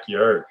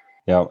backyard.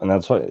 Yeah, and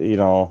that's what,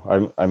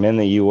 I'm in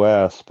the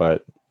U.S.,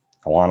 but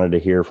I wanted to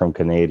hear from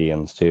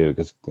Canadians too,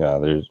 because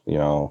there's,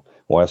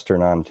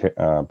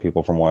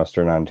 people from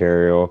Western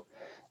Ontario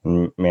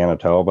and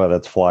Manitoba,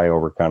 that's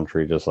flyover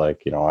country, just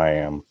like, I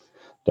am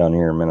down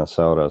here in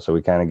Minnesota. So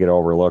we kind of get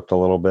overlooked a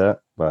little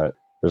bit, but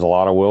there's a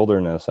lot of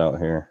wilderness out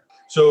here.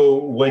 So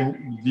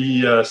when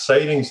the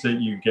sightings that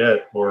you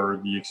get,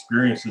 or the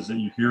experiences that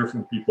you hear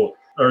from people,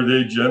 are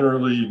they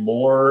generally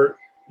more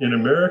in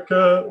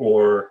America,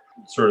 or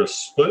sort of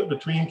split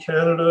between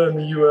Canada and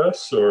the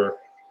US, or?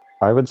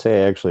 I would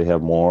say I actually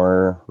have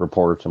more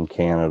reports from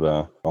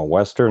Canada.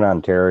 Western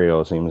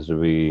Ontario seems to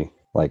be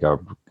like a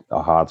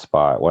hot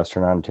spot.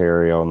 Western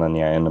Ontario, and then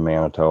into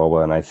Manitoba.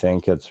 And I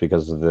think it's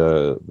because of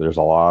there's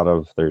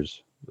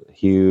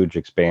huge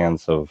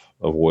expanse of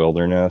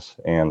wilderness,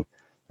 and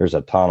there's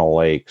a ton of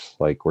lakes.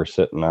 Like we're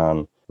sitting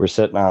on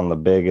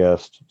the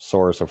biggest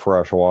source of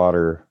fresh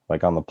water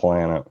like on the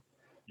planet.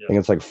 Yeah. I think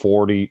it's like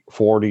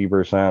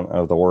 40%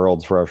 of the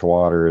world's fresh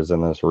water is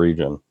in this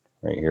region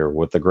right here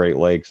with the Great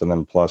Lakes, and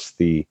then plus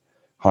the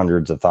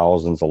hundreds of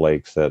thousands of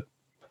lakes that,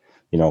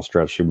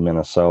 stretch through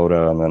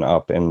Minnesota and then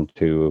up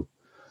into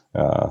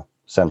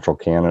central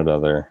Canada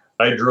there.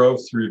 I drove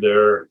through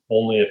there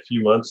only a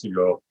few months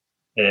ago,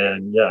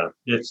 and yeah,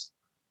 it's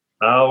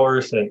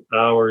hours and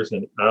hours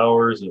and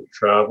hours of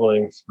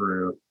traveling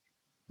through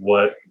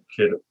what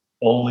could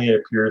only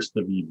appears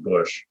to be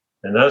bush.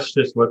 And that's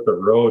just what the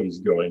road is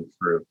going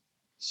through.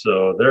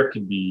 So there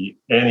could be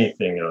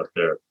anything out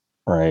there.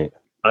 Right.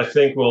 I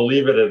think we'll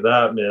leave it at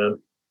that, man.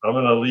 I'm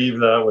going to leave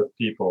that with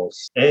people.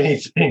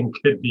 Anything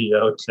could be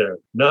out there,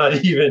 not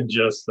even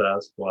just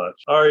Sasquatch.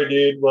 All right,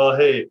 dude. Well,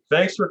 hey,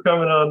 thanks for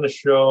coming on the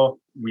show.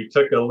 We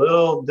took a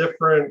little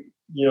different,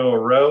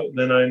 route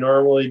than I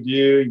normally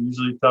do,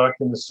 usually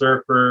talking to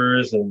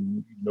surfers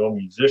and,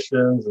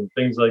 musicians and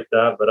things like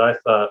that. But I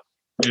thought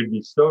it'd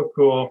be so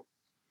cool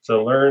to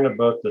learn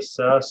about the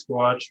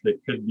Sasquatch that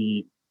could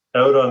be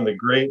out on the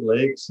Great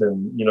Lakes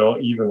and,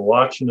 even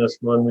watching us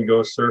when we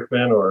go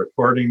surfing, or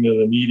according to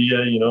the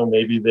media,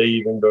 maybe they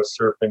even go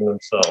surfing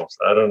themselves.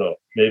 I don't know.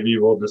 Maybe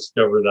we'll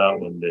discover that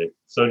one day.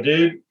 So,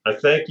 dude, I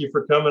thank you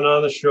for coming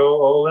on the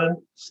show,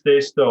 Olin. Stay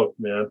stoked,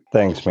 man.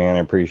 Thanks, man. I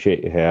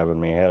appreciate you having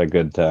me. I had a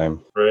good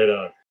time. Right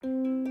on.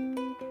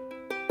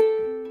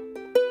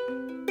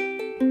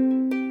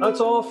 That's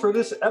all for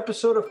this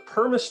episode of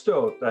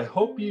Permastoked. I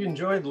hope you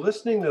enjoyed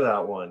listening to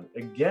that one.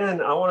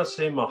 Again, I want to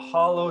say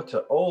mahalo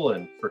to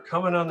Olin for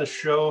coming on the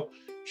show,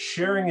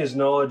 sharing his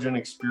knowledge and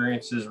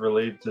experiences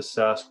related to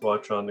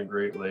Sasquatch on the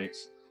Great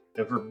Lakes,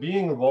 and for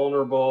being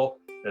vulnerable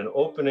and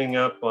opening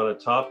up on a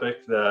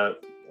topic that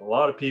a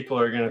lot of people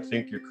are going to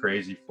think you're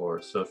crazy for.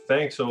 So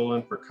thanks,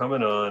 Olin, for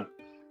coming on.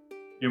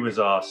 It was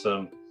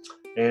awesome.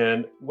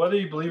 And whether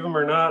you believe him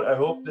or not, I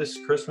hope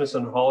this Christmas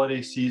and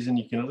holiday season,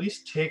 you can at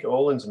least take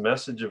Olin's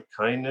message of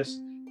kindness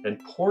and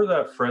pour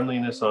that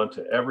friendliness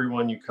onto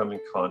everyone you come in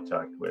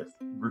contact with,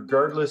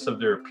 regardless of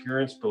their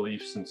appearance,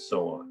 beliefs, and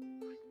so on.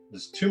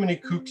 There's too many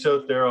kooks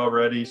out there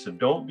already, so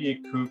don't be a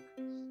kook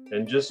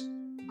and just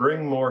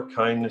bring more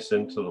kindness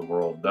into the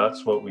world.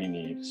 That's what we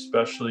need,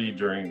 especially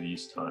during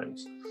these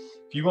times.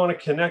 If you want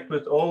to connect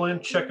with Olin,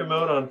 check him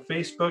out on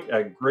Facebook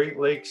at Great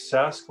Lakes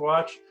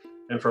Sasquatch.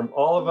 And from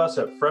all of us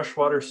at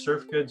Freshwater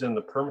Surf Goods and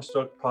the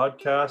Permastoked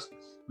podcast,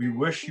 we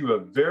wish you a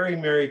very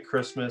Merry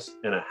Christmas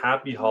and a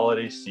happy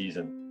holiday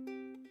season.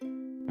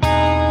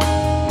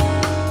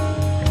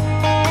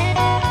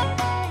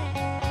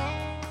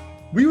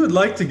 We would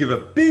like to give a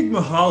big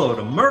mahalo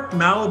to Mark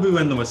Malibu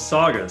and the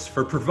Wasagas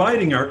for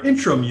providing our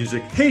intro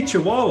music, Hey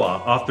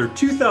Chihuahua, off their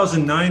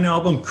 2009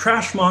 album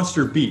Crash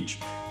Monster Beach,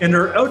 and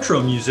our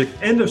outro music,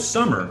 End of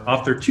Summer,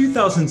 off their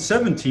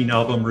 2017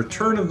 album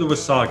Return of the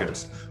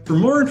Wasagas. For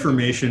more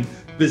information,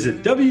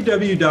 visit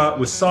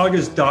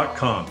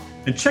www.wasagas.com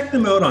and check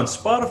them out on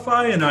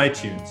Spotify and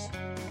iTunes.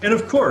 And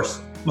of course,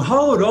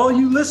 mahalo to all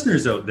you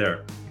listeners out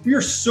there. We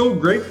are so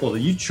grateful that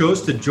you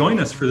chose to join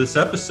us for this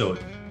episode,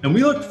 and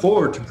we look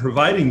forward to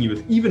providing you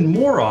with even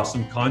more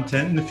awesome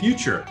content in the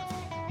future.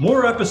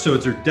 More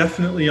episodes are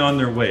definitely on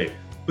their way,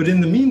 but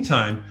in the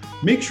meantime,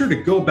 make sure to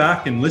go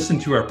back and listen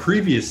to our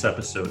previous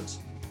episodes.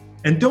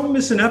 And don't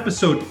miss an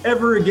episode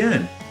ever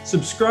again.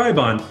 Subscribe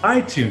on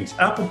iTunes,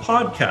 Apple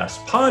Podcasts,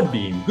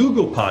 Podbean,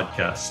 Google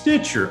Podcasts,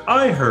 Stitcher,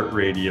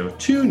 iHeartRadio,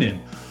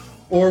 TuneIn,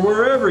 or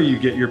wherever you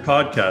get your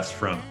podcasts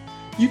from.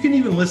 You can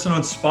even listen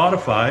on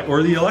Spotify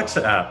or the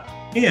Alexa app,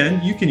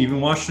 and you can even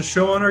watch the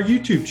show on our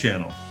YouTube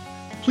channel.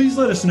 Please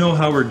let us know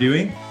how we're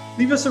doing.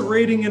 Leave us a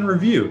rating and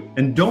review,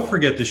 and don't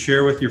forget to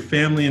share with your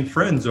family and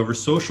friends over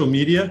social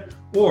media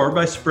or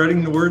by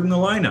spreading the word in the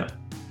lineup.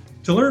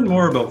 To learn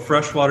more about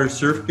Freshwater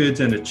Surf Goods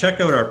and to check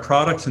out our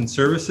products and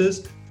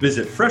services,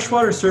 visit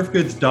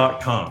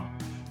freshwatersurfgoods.com.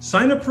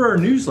 Sign up for our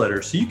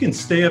newsletter so you can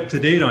stay up to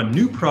date on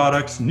new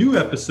products, new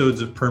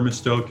episodes of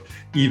Permastoked,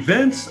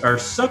 events, our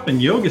sup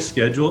and yoga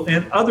schedule,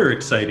 and other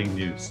exciting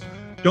news.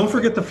 Don't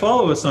forget to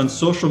follow us on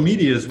social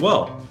media as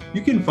well.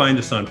 You can find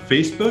us on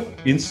Facebook,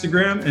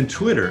 Instagram, and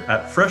Twitter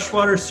at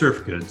Freshwater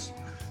Surf Goods.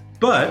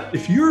 But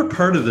if you're a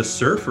part of the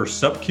surf or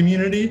sup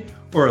community,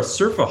 or a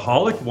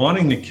surfaholic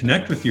wanting to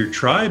connect with your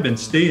tribe and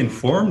stay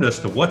informed as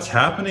to what's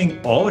happening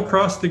all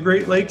across the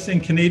Great Lakes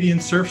and Canadian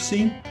surf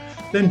scene,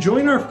 then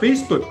join our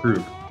Facebook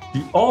group,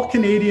 the All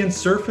Canadian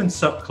Surf and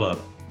Sup Club.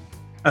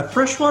 At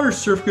Freshwater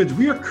Surf Goods,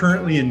 we are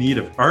currently in need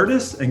of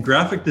artists and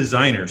graphic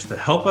designers to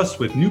help us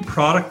with new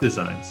product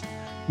designs.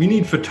 We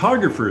need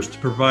photographers to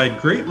provide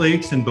Great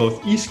Lakes in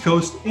both East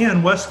Coast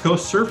and West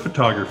Coast surf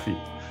photography.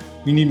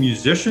 We need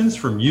musicians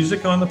for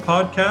music on the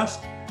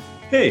podcast.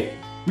 Hey,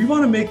 we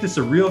want to make this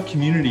a real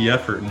community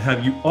effort and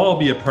have you all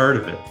be a part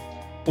of it.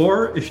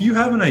 Or if you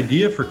have an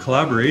idea for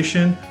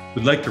collaboration,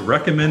 would like to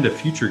recommend a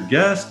future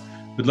guest,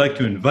 would like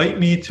to invite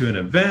me to an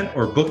event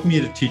or book me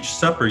to teach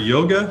SUP or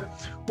yoga,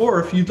 or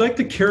if you'd like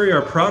to carry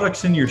our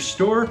products in your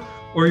store,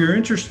 or you're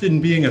interested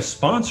in being a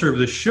sponsor of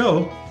the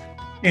show,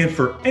 and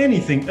for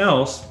anything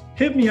else,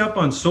 hit me up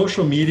on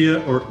social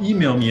media or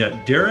email me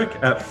at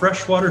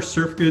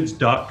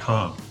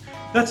derek@freshwatersurfgoods.com.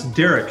 That's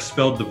Derek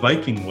spelled the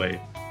Viking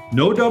way.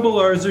 No double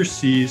R's or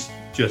C's,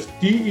 just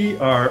DERIK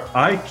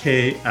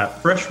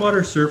at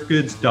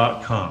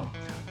freshwatersurfgoods.com.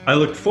 I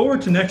look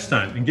forward to next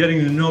time and getting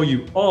to know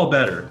you all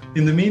better.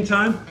 In the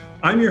meantime,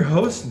 I'm your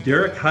host,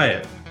 Derek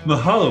Hyatt.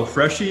 Mahalo,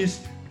 freshies.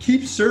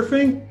 Keep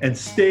surfing and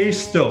stay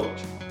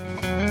stoked.